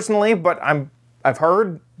kid personally, but I've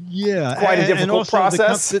heard quite a difficult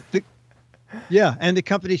process. And the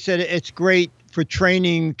company said it's great for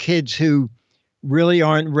training kids who really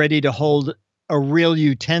aren't ready to hold a real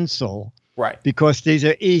utensil. Right. Because these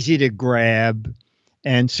are easy to grab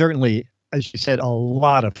and certainly, as you said, a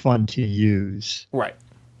lot of fun to use. Right.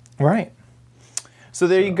 Right. So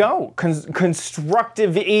there you go.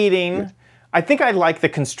 Constructive Eating. I think I like the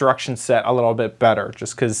construction set a little bit better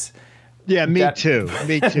just because... Yeah, me too.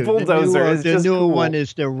 Bulldozer the newer one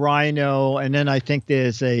is the Rhino, and then I think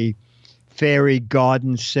there's a fairy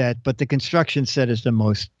garden set, but the construction set is the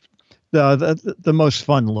most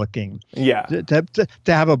fun looking. Yeah. To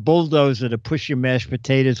have a bulldozer to push your mashed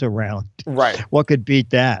potatoes around. Right. What could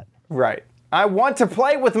beat that? Right. I want to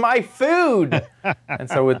play with my food. And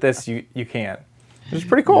so with this, you can. It's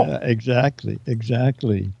pretty cool. Yeah, exactly.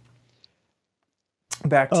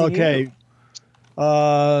 Back to you. Okay.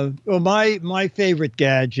 Well, my favorite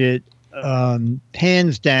gadget,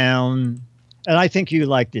 hands down, and I think you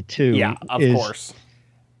liked it too. Yeah, of course.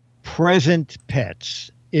 Present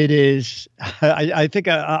Pets. It is. I think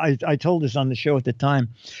I told this on the show at the time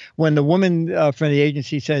when the woman from the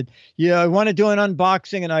agency said, "Yeah, I want to do an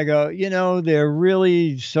unboxing," and I go, "You know, they're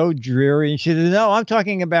really so dreary." And she said, "No, I'm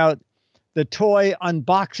talking about the toy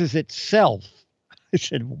unboxes itself." I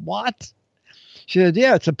said, "What?" She said,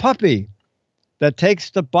 "Yeah, it's a puppy that takes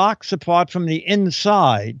the box apart from the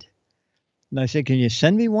inside And I said, can you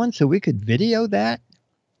send me one so we could video that?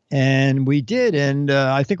 And we did. And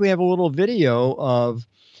I think we have a little video of,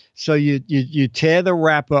 so you tear the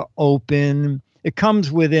wrapper open. It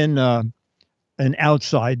comes within an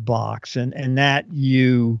outside box, and that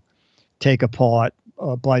you take apart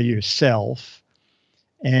by yourself.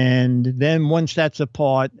 And then once that's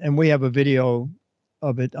apart, and we have a video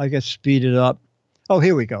of it, I guess speed it up. Oh,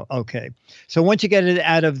 here we go. Okay. So once you get it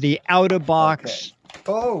out of the outer box.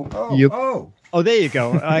 Okay. Oh, there you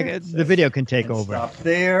go. The video can take over. Stop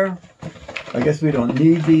there. I guess we don't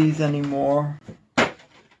need these anymore.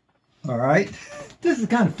 All right. This is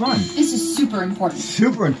kind of fun. This is super important.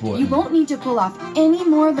 Super important. You won't need to pull off any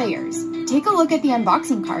more layers. Take a look at the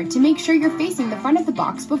unboxing card to make sure you're facing the front of the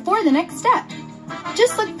box before the next step.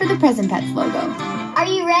 Just look for the Present Pets logo. Are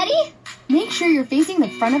you ready? Make sure you're facing the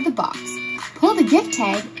front of the box. Pull the gift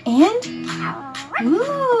tag and...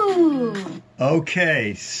 Ooh!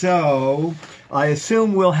 Okay, so I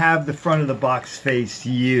assume we'll have the front of the box face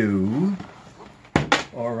you.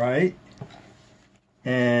 All right.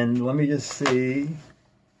 And let me just see.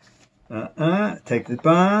 Take the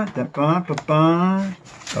ba.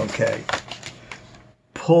 Okay.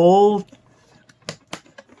 Pull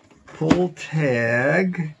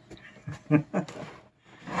tag.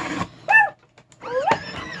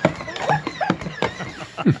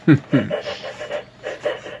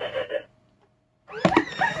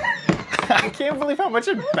 I can't believe how much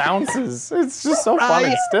it bounces. It's just so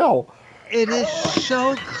funny still. It is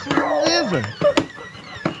so clever.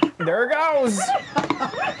 There it goes.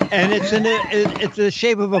 And it's the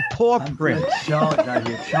shape of a paw print. Charlie's not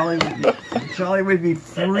here. Charlie would be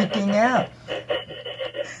freaking out.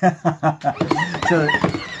 So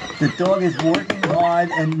the dog is working hard,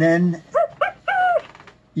 and then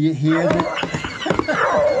you hear the...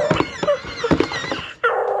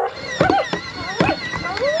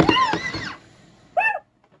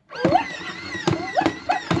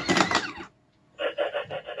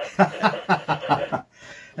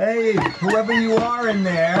 Hey, whoever you are in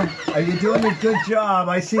there, are you doing a good job?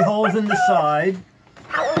 I see holes in the side.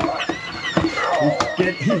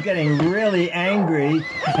 He's getting really angry.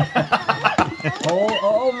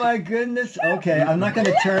 Oh my goodness. Okay, I'm not going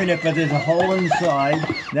to turn it, but there's a hole inside.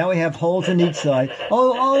 Now we have holes in each side.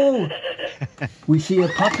 Oh. We see a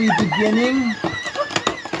puppy beginning.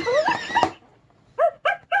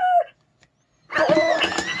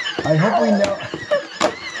 I hope we know...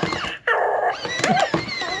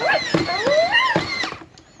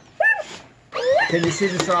 Can you see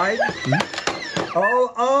the side?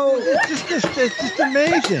 Oh! It's just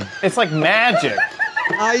amazing. It's like magic.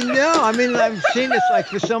 I know. I mean, I've seen this like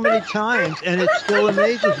for so many times, and it still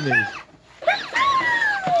amazes me.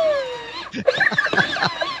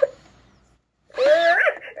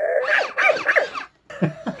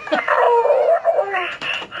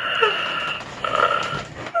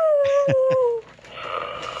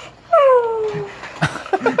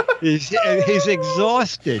 He's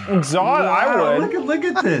exhausted. I would. Look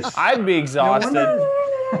at this. I'd be exhausted.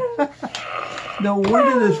 No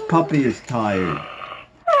wonder this puppy is tired.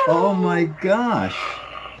 Oh my gosh.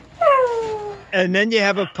 And then you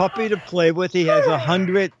have a puppy to play with. He has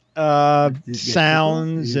 100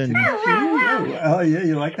 sounds and... Oh yeah,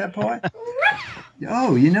 you like that part?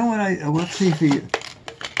 Oh, you know what? Let's see if he...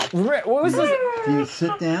 What was this? Do you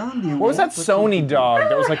sit down? What was that Sony dog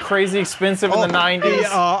that was like crazy expensive in the 90s?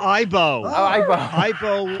 Ibo.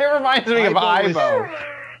 Ibo. It reminds me of Ibo.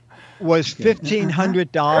 Was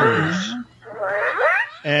 $1,500.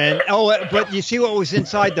 And but you see what was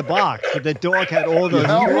inside the box? The dog had all those.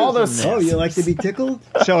 All those. Oh, you like to be tickled?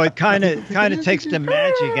 So it kind of takes the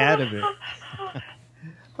magic out of it.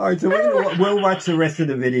 All right, so we'll watch the rest of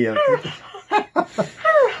the video to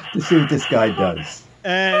see what this guy does.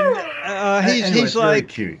 And he's like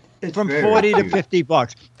cute. From 40 to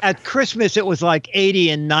 $50. At Christmas, it was like 80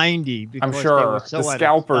 and 90. I'm sure the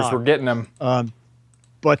scalpers were getting them.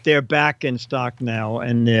 But they're back in stock now,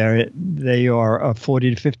 and they are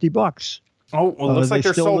 40 to $50. Oh, well, it looks like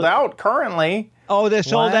they're sold out currently. Oh, they're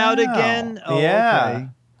sold out again. Oh, yeah, okay.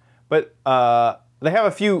 But they have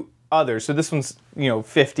a few others. So this one's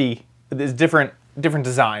 50. It's different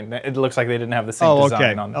design. It looks like they didn't have the same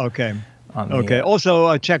design on. Okay.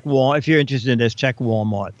 Also, check Walmart if you're interested in this. Check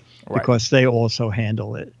Walmart because they also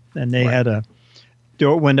handle it, and they had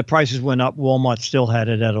when the prices went up, Walmart still had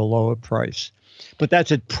it at a lower price. But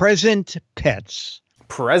that's at Present Pets.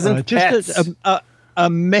 Present Pets. Just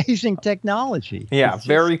amazing technology. Yeah,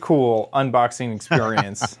 very cool unboxing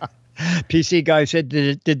experience. PC guy said,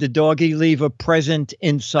 did the doggy leave a present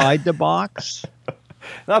inside the box?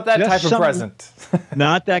 Not that type of present.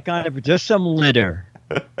 Not that kind of, just some litter.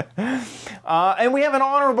 And we have an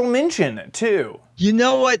honorable mention, too. You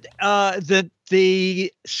know what?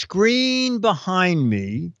 The screen behind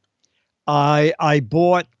me, I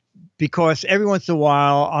bought because every once in a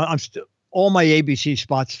while, all my ABC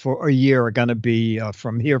spots for a year are going to be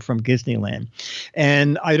from Disneyland.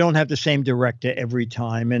 And I don't have the same director every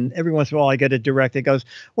time. And every once in a while I get a director that goes,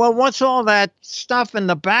 well, what's all that stuff in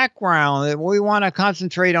the background? We want to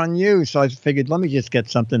concentrate on you. So I figured, let me just get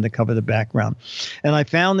something to cover the background. And I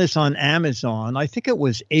found this on Amazon. I think it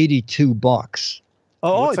was $82.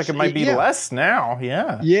 Oh, looks like it might be less now.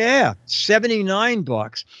 Yeah. Yeah,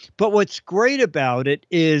 $79. But what's great about it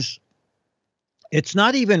is it's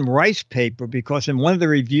not even rice paper, because in one of the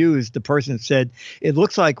reviews, the person said it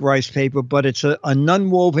looks like rice paper, but it's a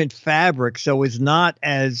non-woven fabric, so it's not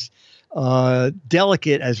as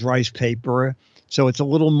delicate as rice paper. So it's a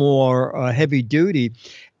little more heavy duty.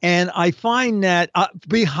 And I find that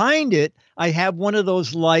behind it, I have one of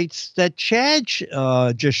those lights that Chad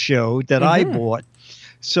just showed that I bought.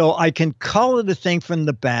 So I can color the thing from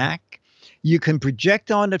the back. You can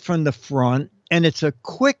project on it from the front. And it's a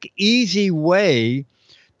quick, easy way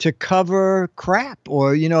to cover crap.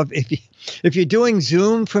 Or, you know, if you're doing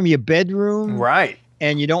Zoom from your bedroom, right,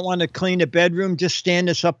 and you don't want to clean the bedroom, just stand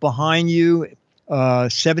this up behind you.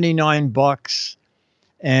 $79,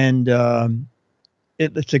 and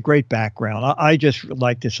it's a great background. I just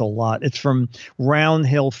like this a lot. It's from Round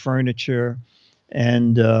Hill Furniture,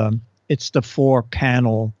 and it's the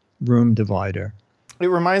 4-panel room divider. It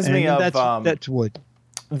reminds me of that's wood.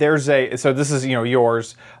 So this is,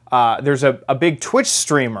 yours. There's a big Twitch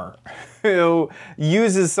streamer who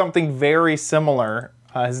uses something very similar.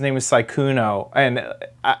 His name is Saikuno. And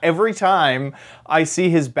every time I see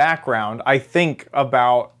his background, I think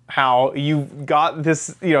about how you got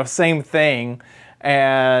this, same thing,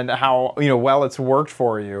 and how, well it's worked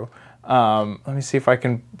for you. Let me see if I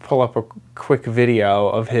can pull up a quick video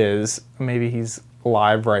of his. Maybe he's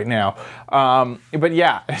live right now. But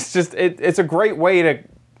yeah, it's just, it's a great way to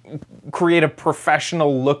create a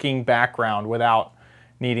professional looking background without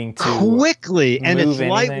needing to quickly, and it's anything.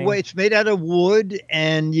 Lightweight. It's made out of wood,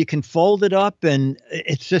 and you can fold it up, and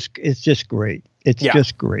it's just great. It's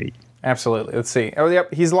just great. Absolutely. Let's see. Oh,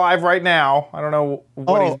 yep, he's live right now. I don't know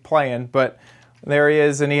what he's playing, but there he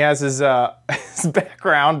is, and he has his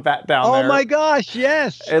background down there. Oh my gosh!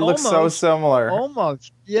 Yes, it looks so similar.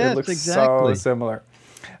 Almost. Yes, it looks exactly. so similar.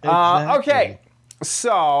 Exactly. Okay,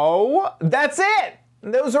 so that's it.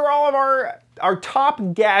 Those are all of our top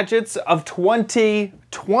gadgets of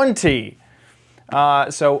 2020.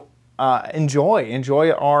 So enjoy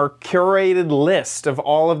our curated list of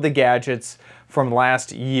all of the gadgets from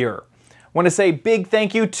last year. I want to say big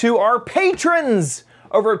thank you to our patrons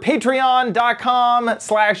over at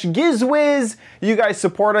patreon.com/Giz Wiz. You guys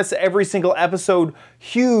support us every single episode.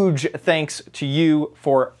 Huge thanks to you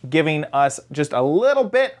for giving us just a little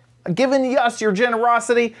bit, giving us your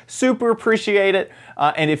generosity. Super appreciate it.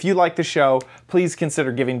 And if you like the show, please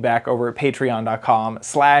consider giving back over at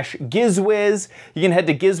patreon.com/GizWiz. You can head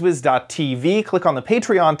to gizwiz.tv, click on the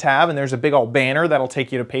Patreon tab, and there's a big old banner that'll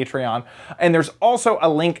take you to Patreon. And there's also a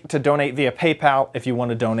link to donate via PayPal if you want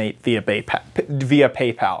to donate via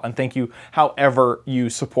PayPal. And thank you however you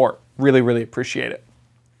support. Really, really appreciate it.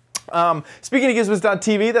 Speaking of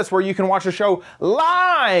gizwiz.tv, that's where you can watch the show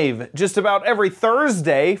live just about every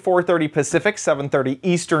Thursday, 4:30 Pacific, 7:30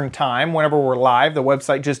 Eastern Time. Whenever we're live, the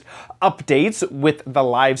website just updates with the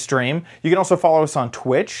live stream. You can also follow us on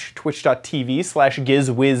Twitch,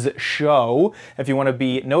 twitch.tv/GizWizShow, if you want to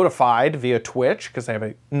be notified via Twitch, because they have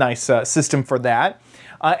a nice system for that.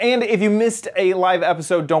 And if you missed a live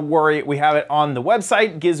episode, don't worry, we have it on the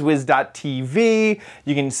website, gizwiz.tv.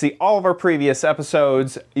 You can see all of our previous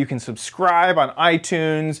episodes. You can subscribe on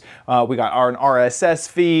iTunes. We got our RSS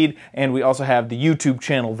feed, and we also have the YouTube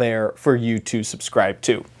channel there for you to subscribe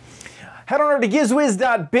to. Head on over to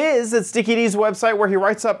gizwiz.biz. That's Dickie D's website, where he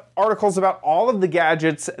writes up articles about all of the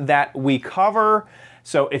gadgets that we cover.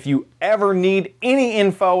 So if you ever need any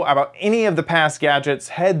info about any of the past gadgets,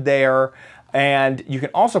 head there. And you can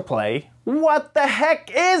also play What the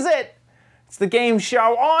Heck Is It? It's the game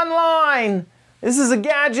show online. This is a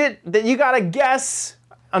gadget that you gotta guess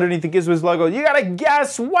underneath the Giz Wiz logo. You gotta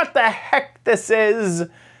guess what the heck this is.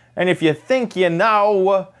 And if you think you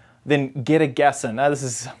know, then get a guessing. Now this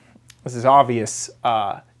is obvious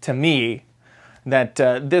to me that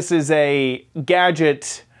this is a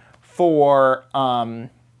gadget for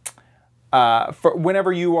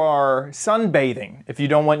whenever you are sunbathing. If you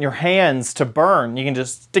don't want your hands to burn, you can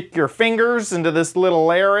just stick your fingers into this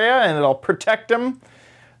little area and it'll protect them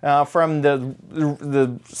from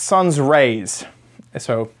the sun's rays.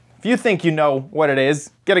 So if you think you know what it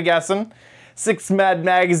is, get a guessing. 6 Mad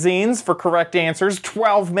Magazines for correct answers,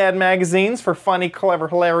 12 Mad Magazines for funny, clever,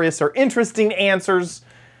 hilarious, or interesting answers.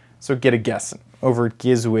 So get a guessing over at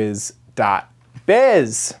gizwiz.biz.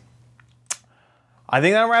 I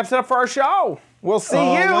think that wraps it up for our show. We'll see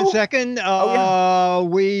you. 1 second.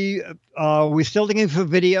 We're still looking for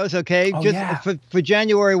videos, okay? For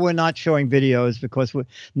January, we're not showing videos because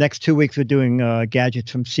next 2 weeks we're doing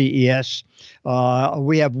gadgets from CES.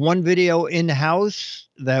 We have one video in-house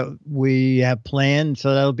that we have planned,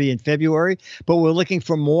 so that'll be in February. But we're looking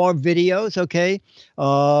for more videos, okay?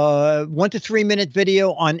 1 to 3 minute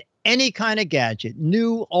video on any kind of gadget,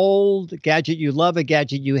 new, old, gadget you love, a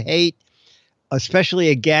gadget you hate, especially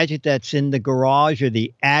a gadget that's in the garage or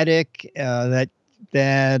the attic that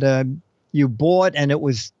you bought and it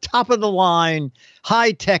was top of the line,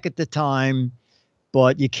 high tech at the time,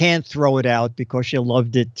 but you can't throw it out because you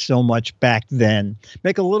loved it so much back then.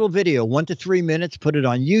 Make a little video, 1 to 3 minutes, put it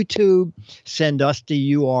on YouTube, send us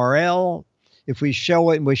the URL. If we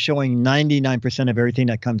show it, and we're showing 99% of everything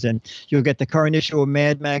that comes in, you'll get the current issue of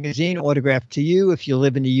Mad Magazine autographed to you if you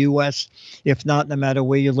live in the U.S. If not, no matter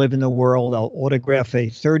where you live in the world, I'll autograph a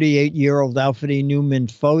 38-year-old Alfred E. Newman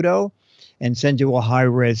photo and send you a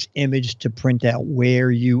high-res image to print out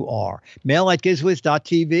where you are. Mail at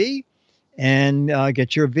gizwiz.tv and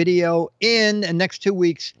get your video in the next 2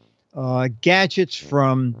 weeks. Gadgets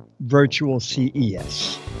from virtual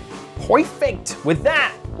CES. Perfect. With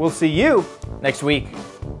that, we'll see you next week.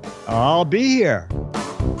 I'll be here.